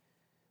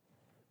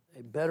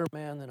a better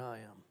man than I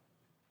am.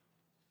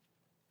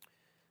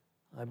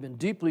 I've been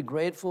deeply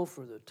grateful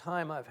for the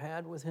time I've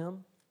had with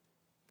him.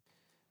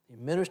 He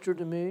ministered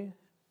to me,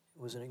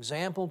 was an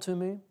example to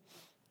me,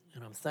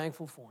 and I'm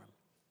thankful for him.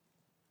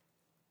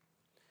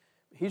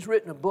 He's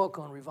written a book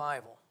on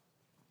revival,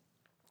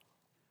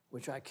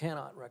 which I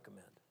cannot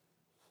recommend.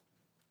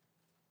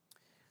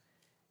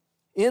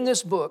 In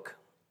this book,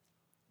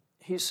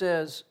 he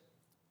says,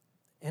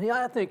 and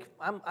I think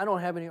I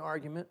don't have any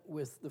argument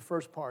with the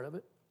first part of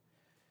it,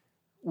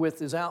 with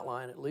his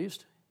outline at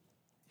least.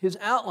 His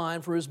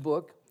outline for his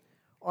book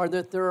are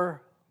that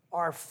there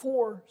are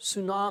 4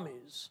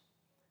 tsunamis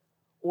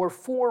or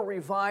 4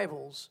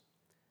 revivals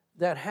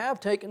that have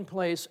taken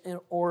place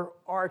or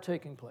are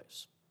taking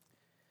place.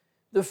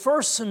 The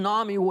first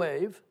tsunami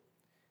wave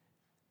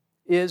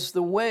is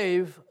the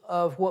wave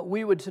of what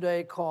we would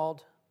today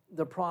call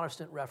the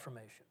Protestant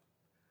Reformation,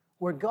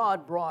 where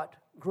God brought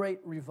great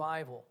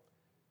revival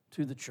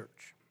to the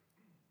church.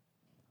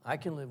 I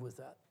can live with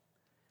that.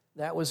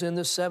 That was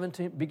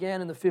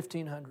began in the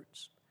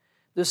 1500s.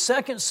 The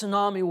second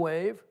tsunami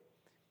wave,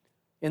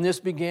 and this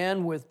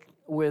began with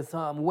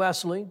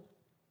Wesley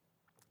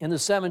in the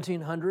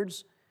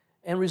 1700s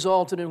and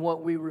resulted in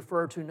what we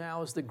refer to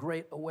now as the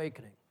Great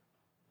Awakening.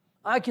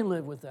 I can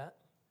live with that.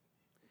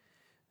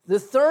 The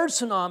third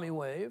tsunami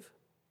wave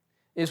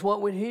is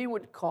what he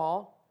would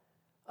call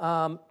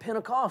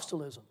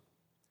Pentecostalism,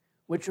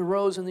 which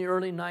arose in the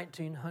early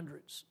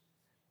 1900s.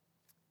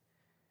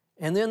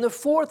 And then the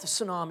fourth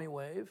tsunami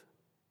wave,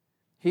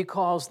 he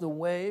calls the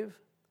wave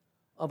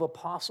of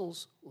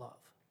apostles' love.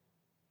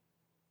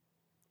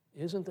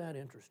 Isn't that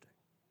interesting?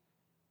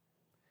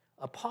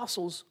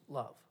 Apostles'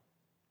 love.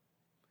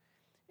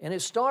 And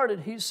it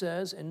started, he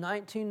says, in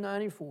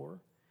 1994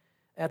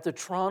 at the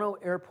Toronto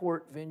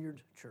Airport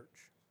Vineyard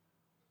Church.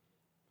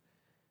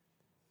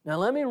 Now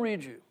let me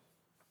read you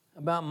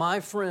about my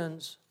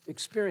friend's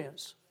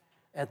experience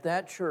at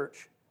that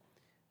church,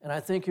 and I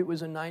think it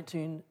was in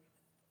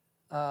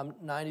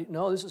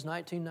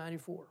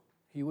 1994.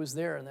 He was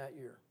there in that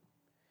year.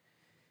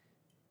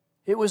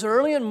 It was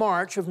early in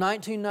March of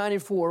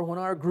 1994 when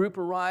our group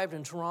arrived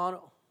in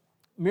Toronto.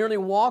 Merely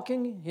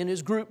walking, in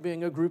his group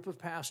being a group of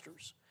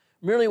pastors,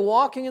 merely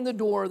walking in the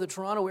door of the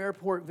Toronto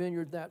Airport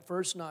Vineyard that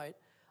first night,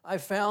 I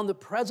found the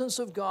presence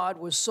of God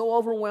was so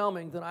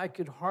overwhelming that I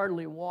could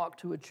hardly walk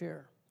to a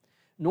chair.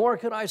 Nor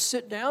could I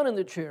sit down in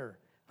the chair.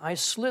 I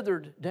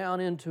slithered down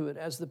into it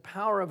as the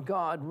power of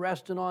God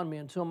rested on me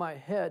until my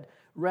head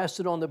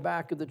rested on the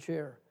back of the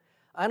chair.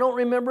 I don't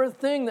remember a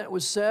thing that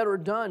was said or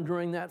done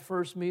during that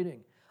first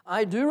meeting.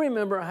 I do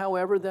remember,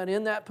 however, that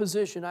in that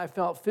position I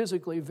felt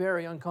physically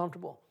very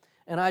uncomfortable,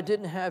 and I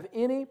didn't have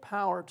any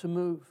power to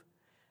move.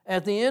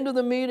 At the end of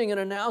the meeting, an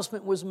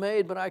announcement was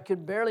made, but I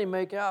could barely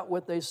make out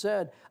what they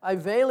said. I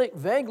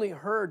vaguely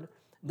heard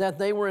that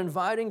they were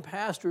inviting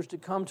pastors to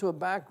come to a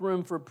back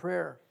room for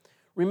prayer.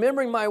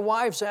 Remembering my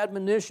wife's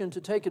admonition to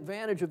take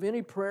advantage of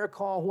any prayer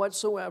call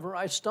whatsoever,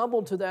 I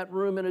stumbled to that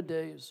room in a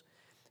daze.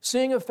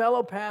 Seeing a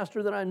fellow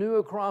pastor that I knew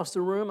across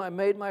the room, I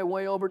made my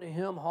way over to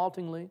him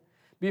haltingly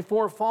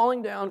before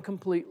falling down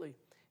completely.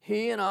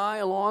 He and I,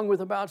 along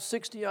with about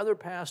 60 other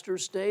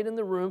pastors, stayed in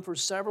the room for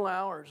several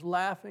hours,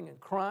 laughing and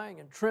crying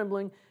and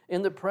trembling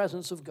in the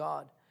presence of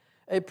God.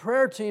 A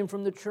prayer team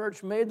from the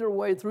church made their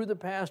way through the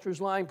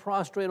pastors lying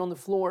prostrate on the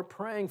floor,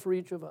 praying for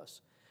each of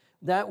us.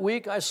 That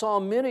week, I saw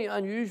many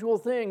unusual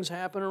things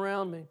happen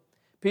around me.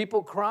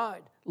 People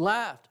cried,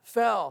 laughed,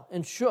 fell,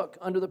 and shook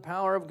under the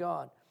power of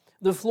God.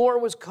 The floor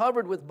was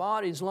covered with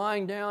bodies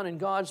lying down in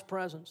God's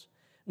presence.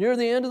 Near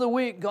the end of the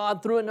week,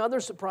 God threw another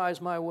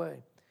surprise my way.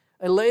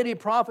 A lady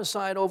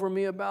prophesied over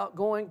me about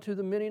going to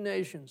the many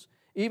nations.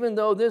 Even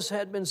though this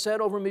had been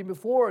said over me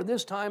before,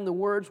 this time the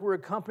words were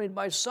accompanied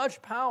by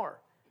such power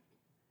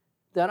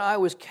that I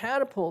was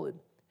catapulted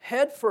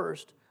head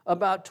first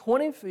about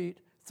 20 feet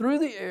through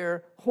the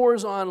air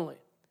horizontally.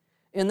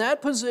 In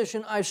that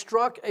position, I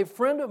struck a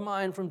friend of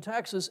mine from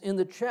Texas in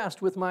the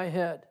chest with my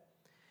head.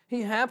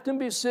 He happened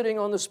to be sitting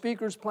on the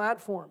speaker's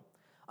platform.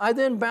 I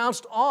then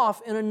bounced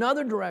off in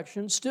another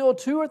direction, still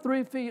 2 or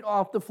 3 feet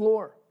off the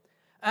floor.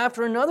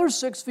 After another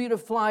 6 feet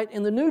of flight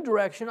in the new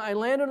direction, I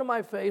landed on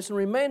my face and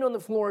remained on the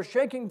floor,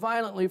 shaking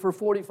violently for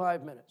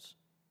 45 minutes.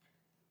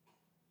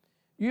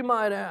 You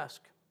might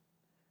ask,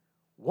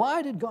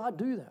 why did God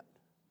do that?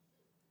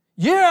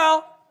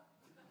 Yeah!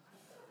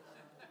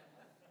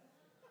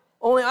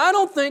 Only I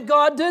don't think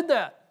God did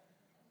that.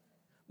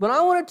 But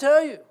I want to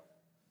tell you,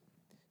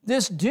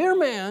 this dear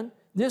man,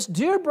 this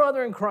dear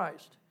brother in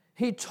Christ,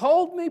 he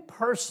told me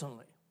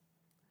personally,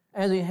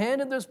 as he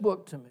handed this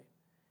book to me,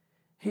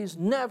 he's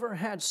never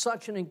had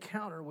such an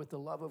encounter with the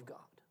love of God.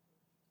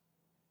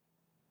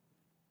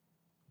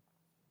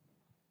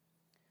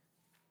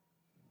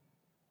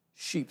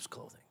 Sheep's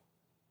clothing.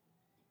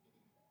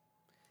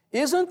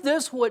 Isn't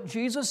this what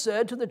Jesus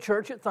said to the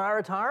church at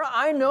Thyatira?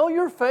 I know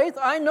your faith,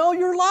 I know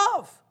your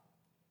love,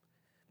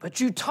 but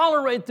you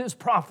tolerate this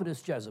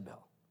prophetess Jezebel.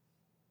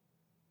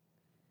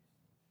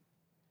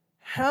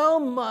 How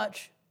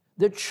much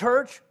the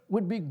church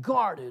would be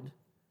guarded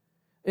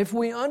if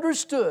we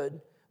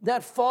understood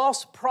that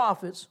false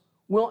prophets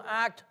will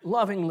act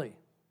lovingly.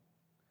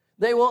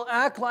 They will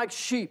act like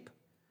sheep.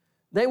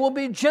 They will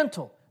be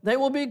gentle. They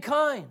will be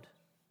kind.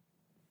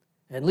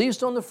 At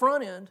least on the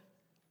front end,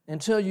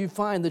 until you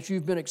find that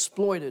you've been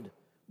exploited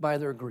by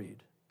their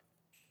greed.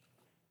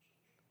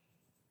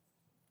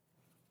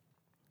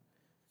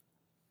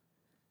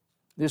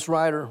 This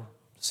writer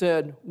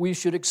said we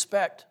should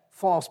expect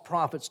false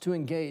prophets to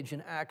engage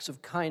in acts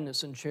of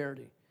kindness and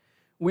charity.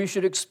 We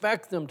should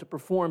expect them to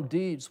perform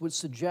deeds which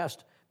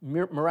suggest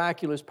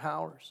miraculous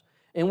powers.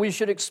 And we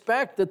should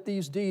expect that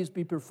these deeds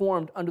be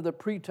performed under the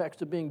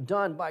pretext of being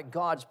done by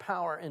God's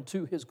power and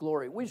to His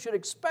glory. We should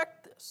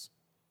expect this.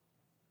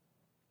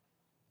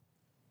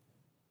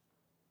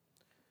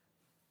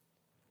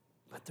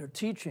 But their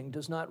teaching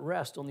does not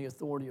rest on the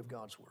authority of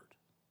God's Word.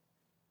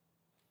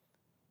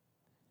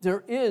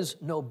 There is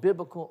no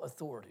biblical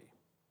authority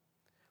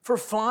for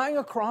flying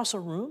across a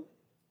room,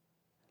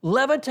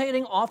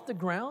 levitating off the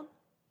ground.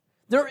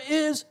 There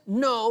is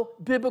no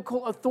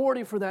biblical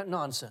authority for that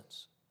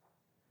nonsense.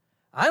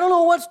 I don't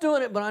know what's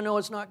doing it, but I know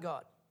it's not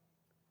God.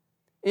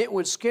 It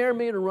would scare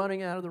me to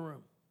running out of the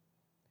room.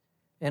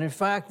 And in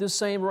fact, this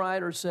same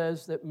writer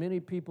says that many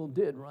people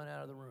did run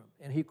out of the room.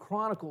 And he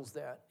chronicles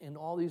that in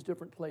all these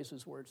different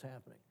places where it's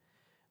happening.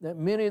 That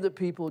many of the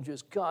people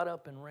just got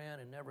up and ran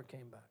and never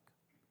came back.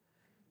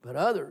 But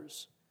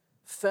others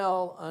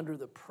fell under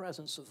the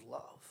presence of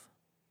love.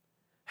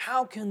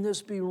 How can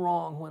this be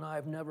wrong when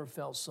I've never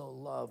felt so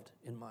loved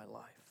in my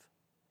life?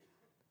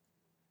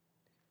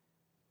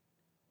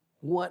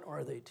 What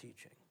are they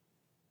teaching?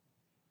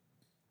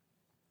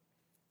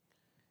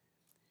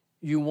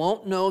 You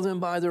won't know them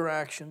by their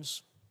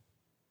actions.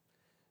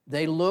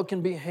 They look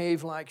and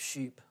behave like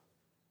sheep.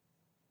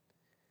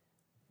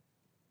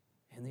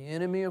 And the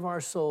enemy of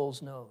our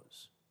souls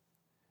knows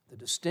the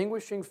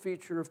distinguishing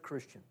feature of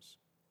Christians.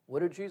 What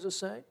did Jesus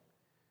say?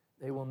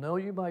 They will know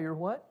you by your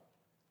what?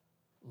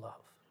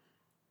 Love.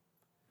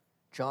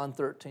 John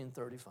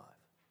 13:35.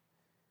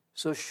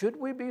 So should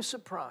we be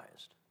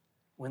surprised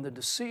when the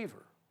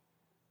deceiver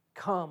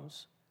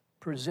comes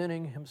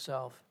presenting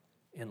himself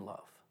in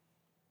love?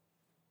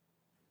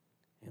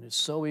 And it's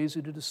so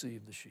easy to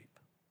deceive the sheep.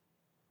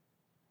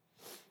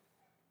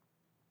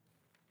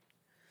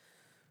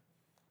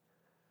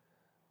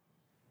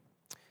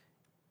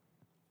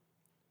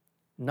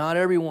 Not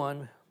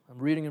everyone, I'm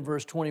reading in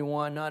verse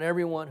 21, not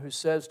everyone who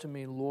says to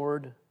me,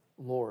 Lord,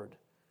 Lord,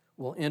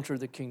 will enter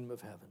the kingdom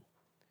of heaven,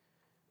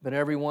 but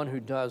everyone who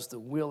does the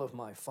will of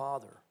my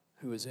Father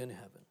who is in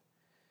heaven.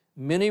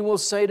 Many will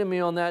say to me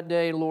on that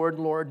day, Lord,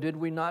 Lord, did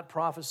we not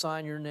prophesy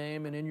in your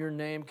name, and in your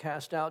name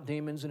cast out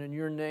demons, and in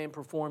your name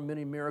perform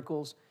many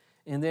miracles?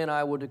 And then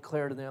I will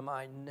declare to them,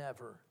 I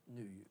never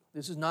knew you.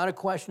 This is not a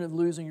question of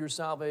losing your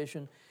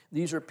salvation.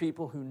 These are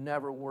people who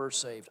never were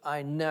saved.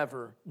 I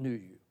never knew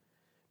you.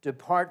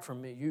 Depart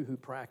from me, you who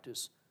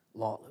practice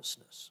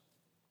lawlessness.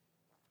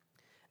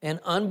 An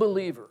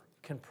unbeliever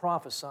can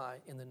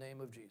prophesy in the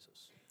name of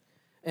Jesus.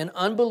 An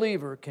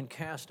unbeliever can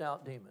cast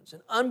out demons.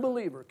 An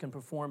unbeliever can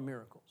perform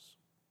miracles.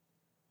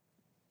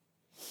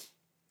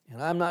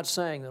 And I'm not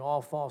saying that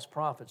all false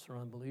prophets are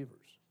unbelievers.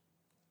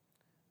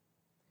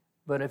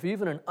 But if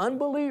even an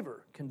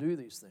unbeliever can do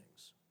these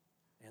things,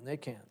 and they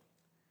can,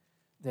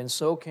 then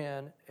so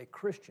can a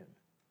Christian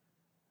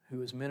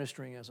who is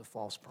ministering as a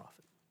false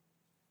prophet.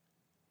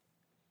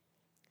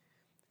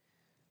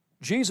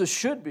 Jesus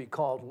should be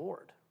called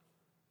Lord.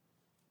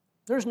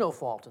 There's no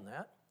fault in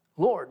that.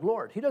 Lord,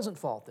 Lord. He doesn't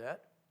fault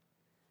that.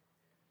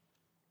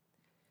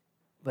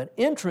 But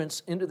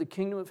entrance into the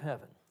kingdom of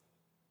heaven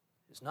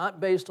is not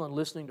based on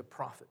listening to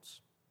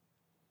prophets.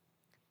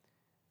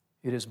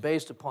 It is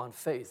based upon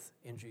faith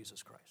in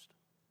Jesus Christ.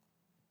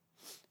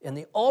 And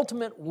the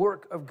ultimate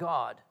work of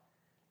God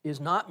is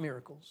not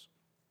miracles.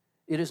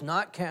 It is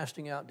not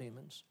casting out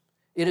demons.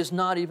 It is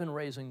not even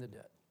raising the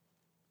dead.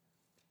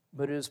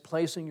 But it is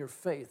placing your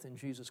faith in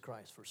Jesus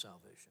Christ for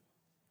salvation.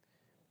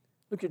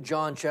 Look at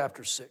John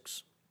chapter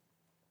 6.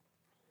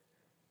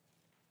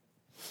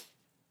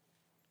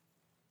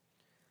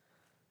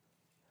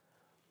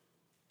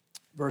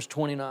 Verse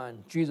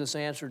 29, Jesus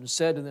answered and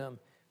said to them,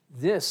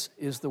 this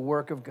is the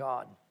work of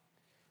God,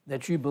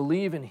 that you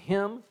believe in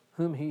Him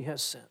whom He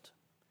has sent.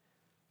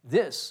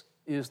 This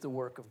is the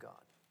work of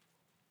God,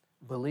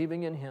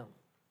 believing in Him.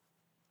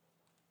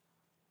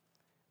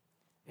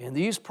 And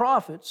these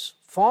prophets,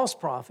 false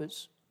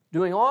prophets,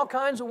 doing all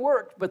kinds of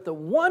work, but the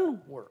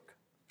one work,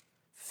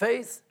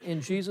 faith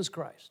in Jesus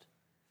Christ,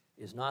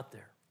 is not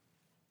there.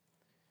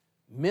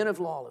 Men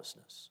of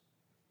lawlessness.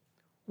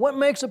 What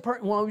makes a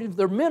person, well, if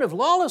they're men of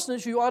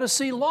lawlessness, you ought to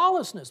see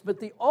lawlessness. But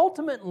the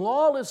ultimate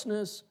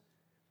lawlessness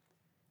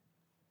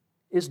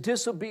is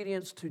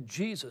disobedience to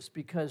Jesus,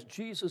 because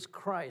Jesus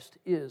Christ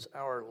is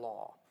our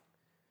law.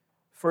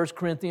 1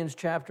 Corinthians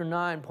chapter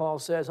 9, Paul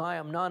says, I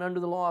am not under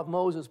the law of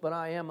Moses, but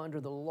I am under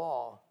the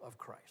law of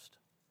Christ.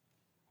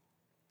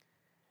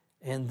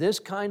 And this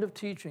kind of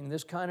teaching,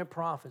 this kind of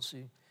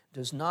prophecy,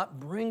 does not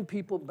bring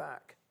people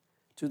back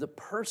to the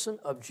person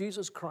of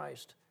Jesus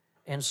Christ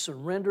and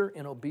surrender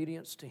in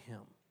obedience to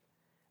Him,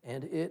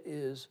 and it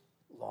is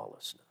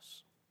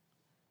lawlessness.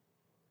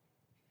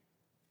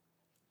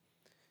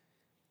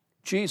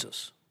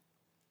 Jesus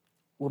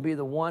will be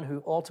the one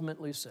who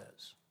ultimately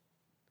says,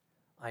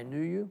 I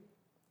knew you,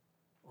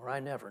 or I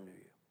never knew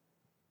you.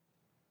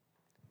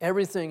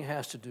 Everything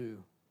has to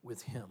do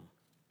with Him.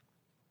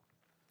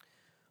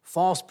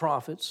 False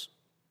prophets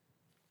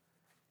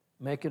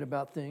make it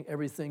about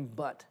everything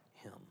but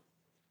Him.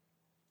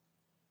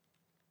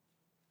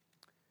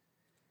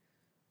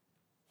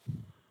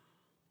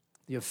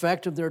 The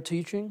effect of their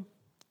teaching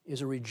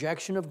is a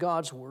rejection of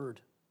God's Word.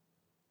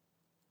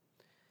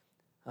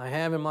 I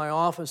have in my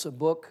office a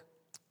book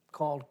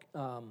called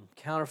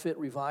Counterfeit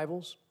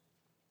Revivals,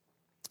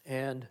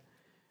 and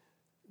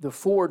the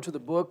foreword to the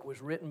book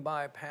was written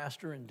by a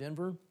pastor in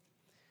Denver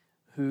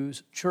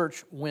whose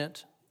church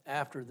went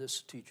after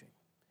this teaching.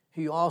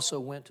 He also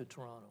went to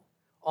Toronto,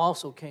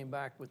 also came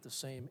back with the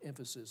same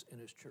emphasis in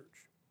his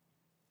church.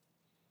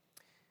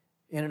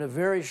 And in a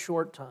very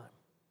short time,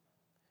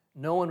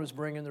 no one was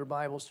bringing their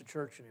Bibles to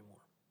church anymore.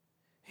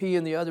 He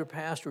and the other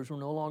pastors were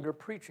no longer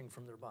preaching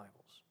from their Bibles.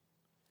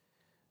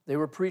 They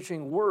were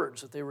preaching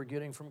words that they were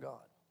getting from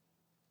God,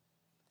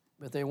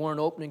 but they weren't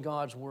opening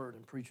God's Word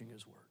and preaching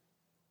His Word.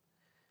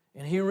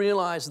 And he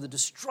realized the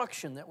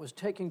destruction that was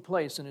taking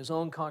place in his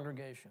own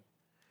congregation,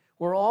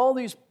 where all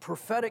these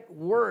prophetic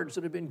words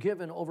that had been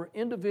given over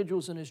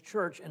individuals in his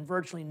church and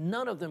virtually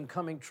none of them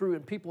coming true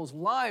and people's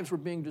lives were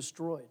being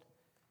destroyed.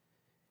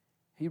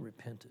 He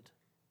repented.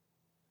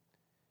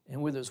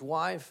 And with his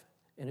wife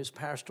and his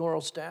pastoral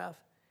staff,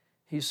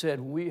 he said,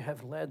 we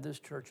have led this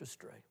church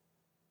astray.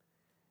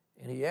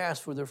 And he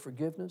asked for their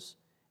forgiveness,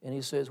 and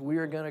he says, we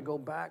are going to go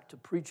back to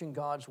preaching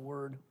God's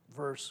Word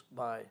verse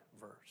by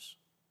verse.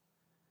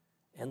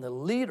 And the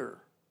leader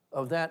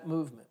of that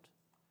movement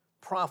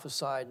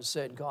prophesied and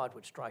said God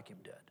would strike him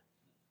dead.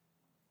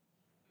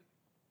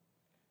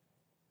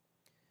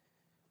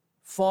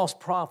 False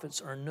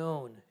prophets are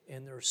known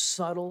in their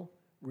subtle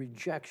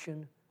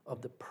rejection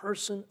of the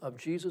person of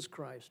Jesus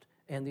Christ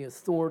and the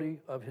authority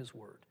of His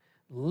Word.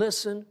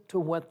 Listen to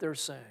what they're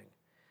saying.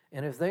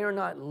 And if they are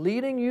not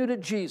leading you to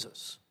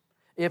Jesus,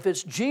 if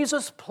it's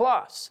Jesus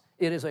plus,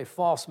 it is a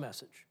false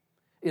message.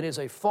 It is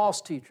a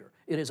false teacher.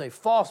 It is a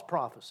false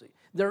prophecy.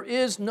 There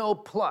is no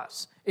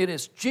plus. It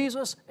is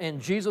Jesus and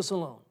Jesus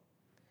alone.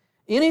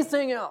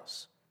 Anything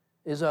else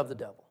is of the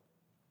devil.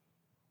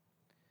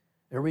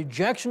 A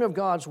rejection of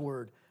God's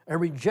Word, a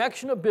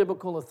rejection of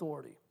biblical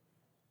authority.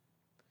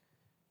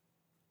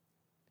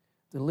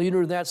 The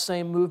leader of that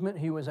same movement,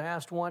 he was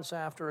asked once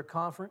after a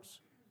conference,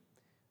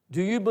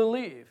 do you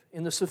believe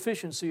in the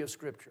sufficiency of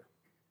Scripture?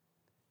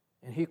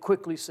 And he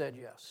quickly said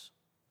yes.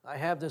 I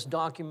have this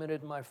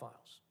documented in my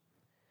files.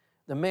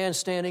 The man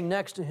standing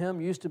next to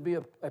him used to be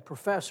a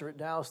professor at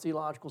Dallas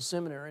Theological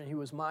Seminary, and he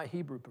was my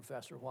Hebrew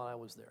professor while I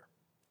was there.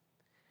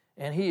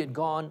 And he had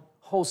gone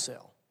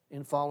wholesale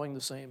in following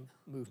the same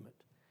movement.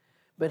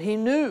 But he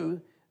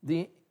knew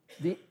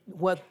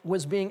what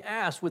was being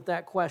asked with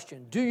that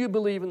question, do you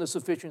believe in the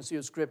sufficiency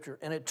of Scripture?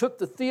 And it took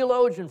the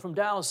theologian from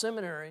Dallas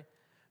Seminary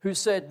who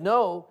said,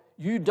 no,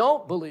 you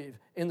don't believe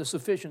in the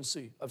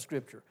sufficiency of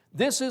Scripture.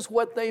 This is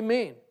what they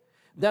mean,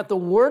 that the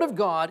Word of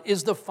God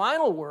is the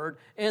final word,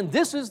 and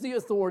this is the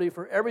authority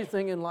for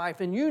everything in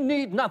life, and you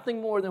need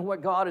nothing more than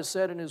what God has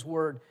said in His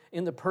Word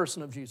in the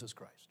person of Jesus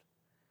Christ.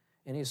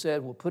 And he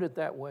said, well, put it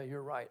that way,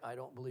 you're right, I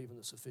don't believe in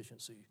the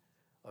sufficiency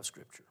of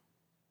Scripture.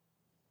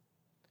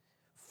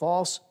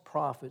 False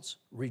prophets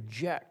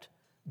reject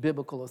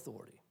biblical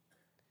authority.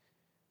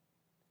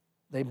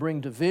 They bring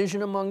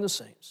division among the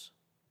saints,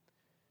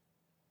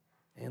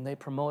 and they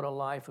promote a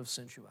life of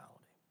sensuality.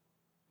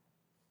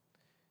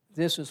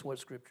 This is what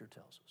Scripture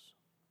tells us.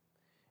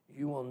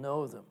 You will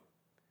know them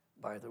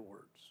by their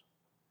words.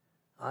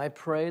 I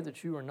pray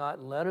that you are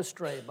not led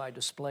astray by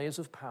displays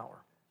of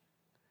power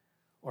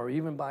or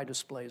even by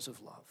displays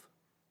of love.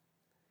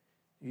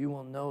 You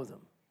will know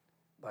them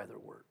by their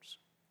words.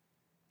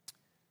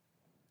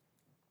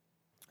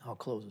 I'll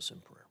close this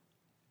in prayer.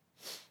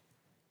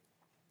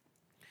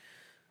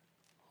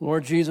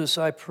 Lord Jesus,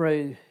 I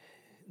pray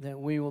that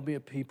we will be a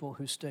people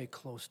who stay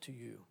close to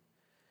you.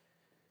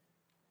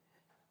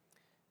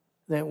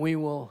 That we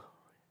will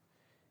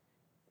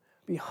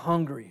be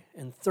hungry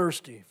and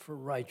thirsty for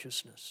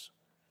righteousness.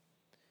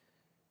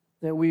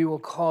 That we will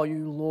call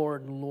you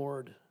Lord,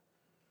 Lord,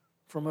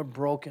 from a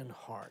broken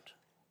heart,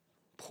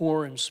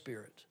 poor in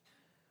spirit,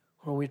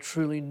 where we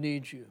truly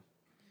need you.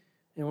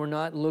 And we're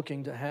not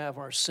looking to have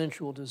our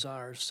sensual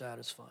desires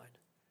satisfied.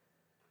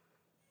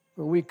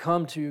 But we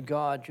come to you,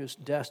 God,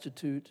 just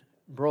destitute,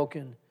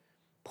 broken,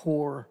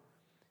 poor,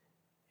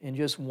 and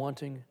just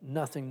wanting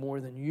nothing more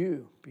than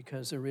you,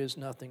 because there is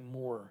nothing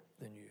more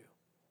than you.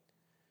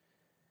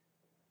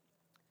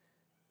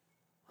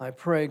 I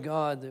pray,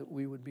 God, that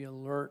we would be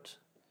alert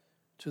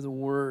to the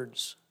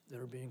words that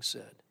are being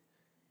said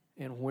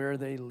and where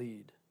they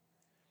lead.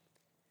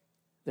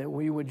 That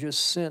we would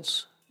just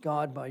sense,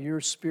 God, by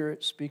your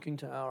Spirit speaking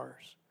to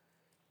ours,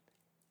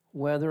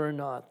 whether or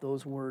not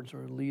those words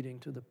are leading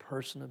to the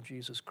person of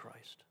Jesus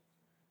Christ.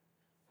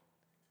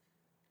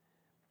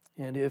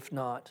 And if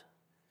not,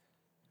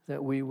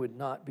 that we would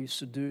not be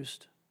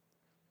seduced,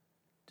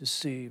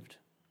 deceived,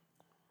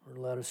 or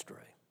led astray.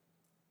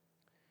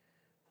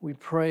 We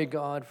pray,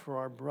 God, for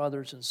our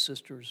brothers and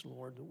sisters,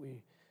 Lord, that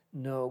we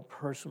know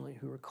personally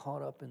who are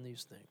caught up in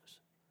these things,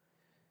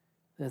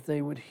 that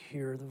they would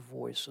hear the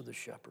voice of the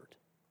shepherd,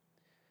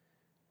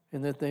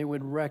 and that they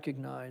would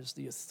recognize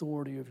the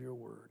authority of your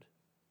word,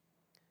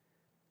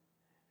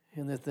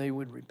 and that they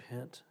would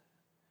repent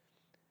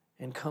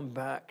and come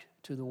back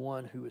to the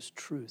one who is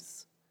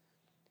truth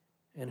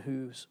and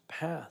whose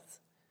path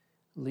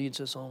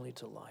leads us only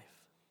to life.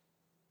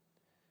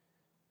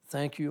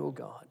 Thank you, O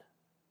God,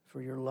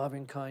 for your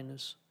loving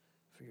kindness,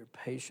 for your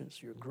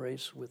patience, your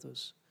grace with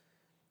us.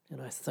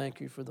 And I thank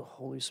you for the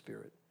Holy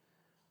Spirit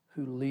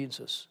who leads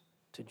us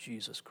to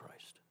Jesus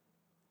Christ.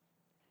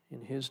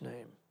 In his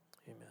name,